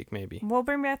this week, maybe? We'll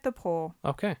bring back the poll.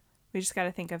 Okay. We just got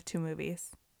to think of 2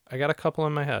 movies. I got a couple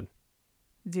in my head.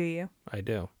 Do you? I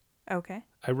do. Okay.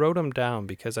 I wrote them down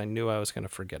because I knew I was going to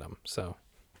forget them, so.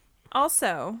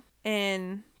 Also,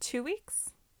 in 2 weeks,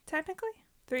 technically?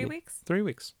 3 weeks? 3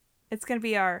 weeks. It's going to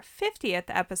be our 50th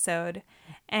episode,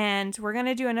 and we're going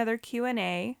to do another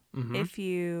Q&A. Mm-hmm. If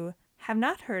you have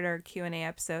not heard our Q&A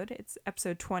episode, it's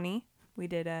episode 20. We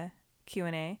did a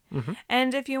Q&A. Mm-hmm.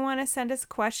 And if you want to send us a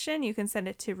question, you can send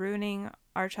it to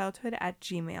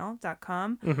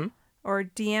ruiningourchildhood@gmail.com mm-hmm. or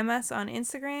DM us on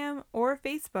Instagram or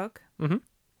Facebook. Mm-hmm.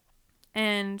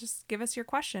 And just give us your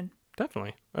question.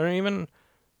 Definitely. Or even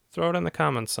throw it in the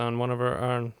comments on one of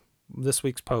our this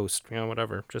week's post,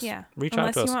 whatever. Just reach out to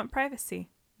us. Unless you want privacy,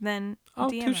 then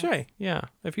DM touche. us. Yeah.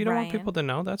 If you don't want people to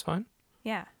know, that's fine.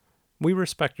 Yeah. We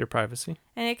respect your privacy.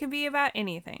 And it can be about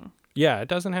anything. Yeah, it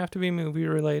doesn't have to be movie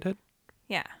related.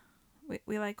 Yeah.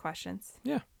 We like questions.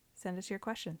 Yeah. Send us your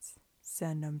questions.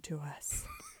 Send them to us.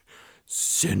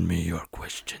 Send me your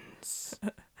questions.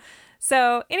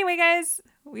 So, anyway, guys,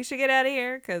 we should get out of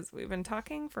here because we've been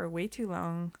talking for way too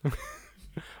long.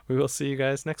 We will see you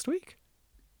guys next week.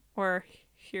 Or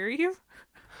hear you?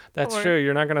 That's true.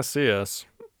 You're not going to see us.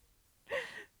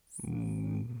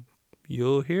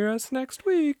 You'll hear us next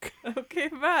week. Okay,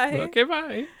 bye. Okay,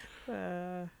 bye.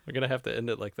 We're going to have to end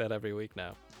it like that every week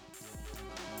now.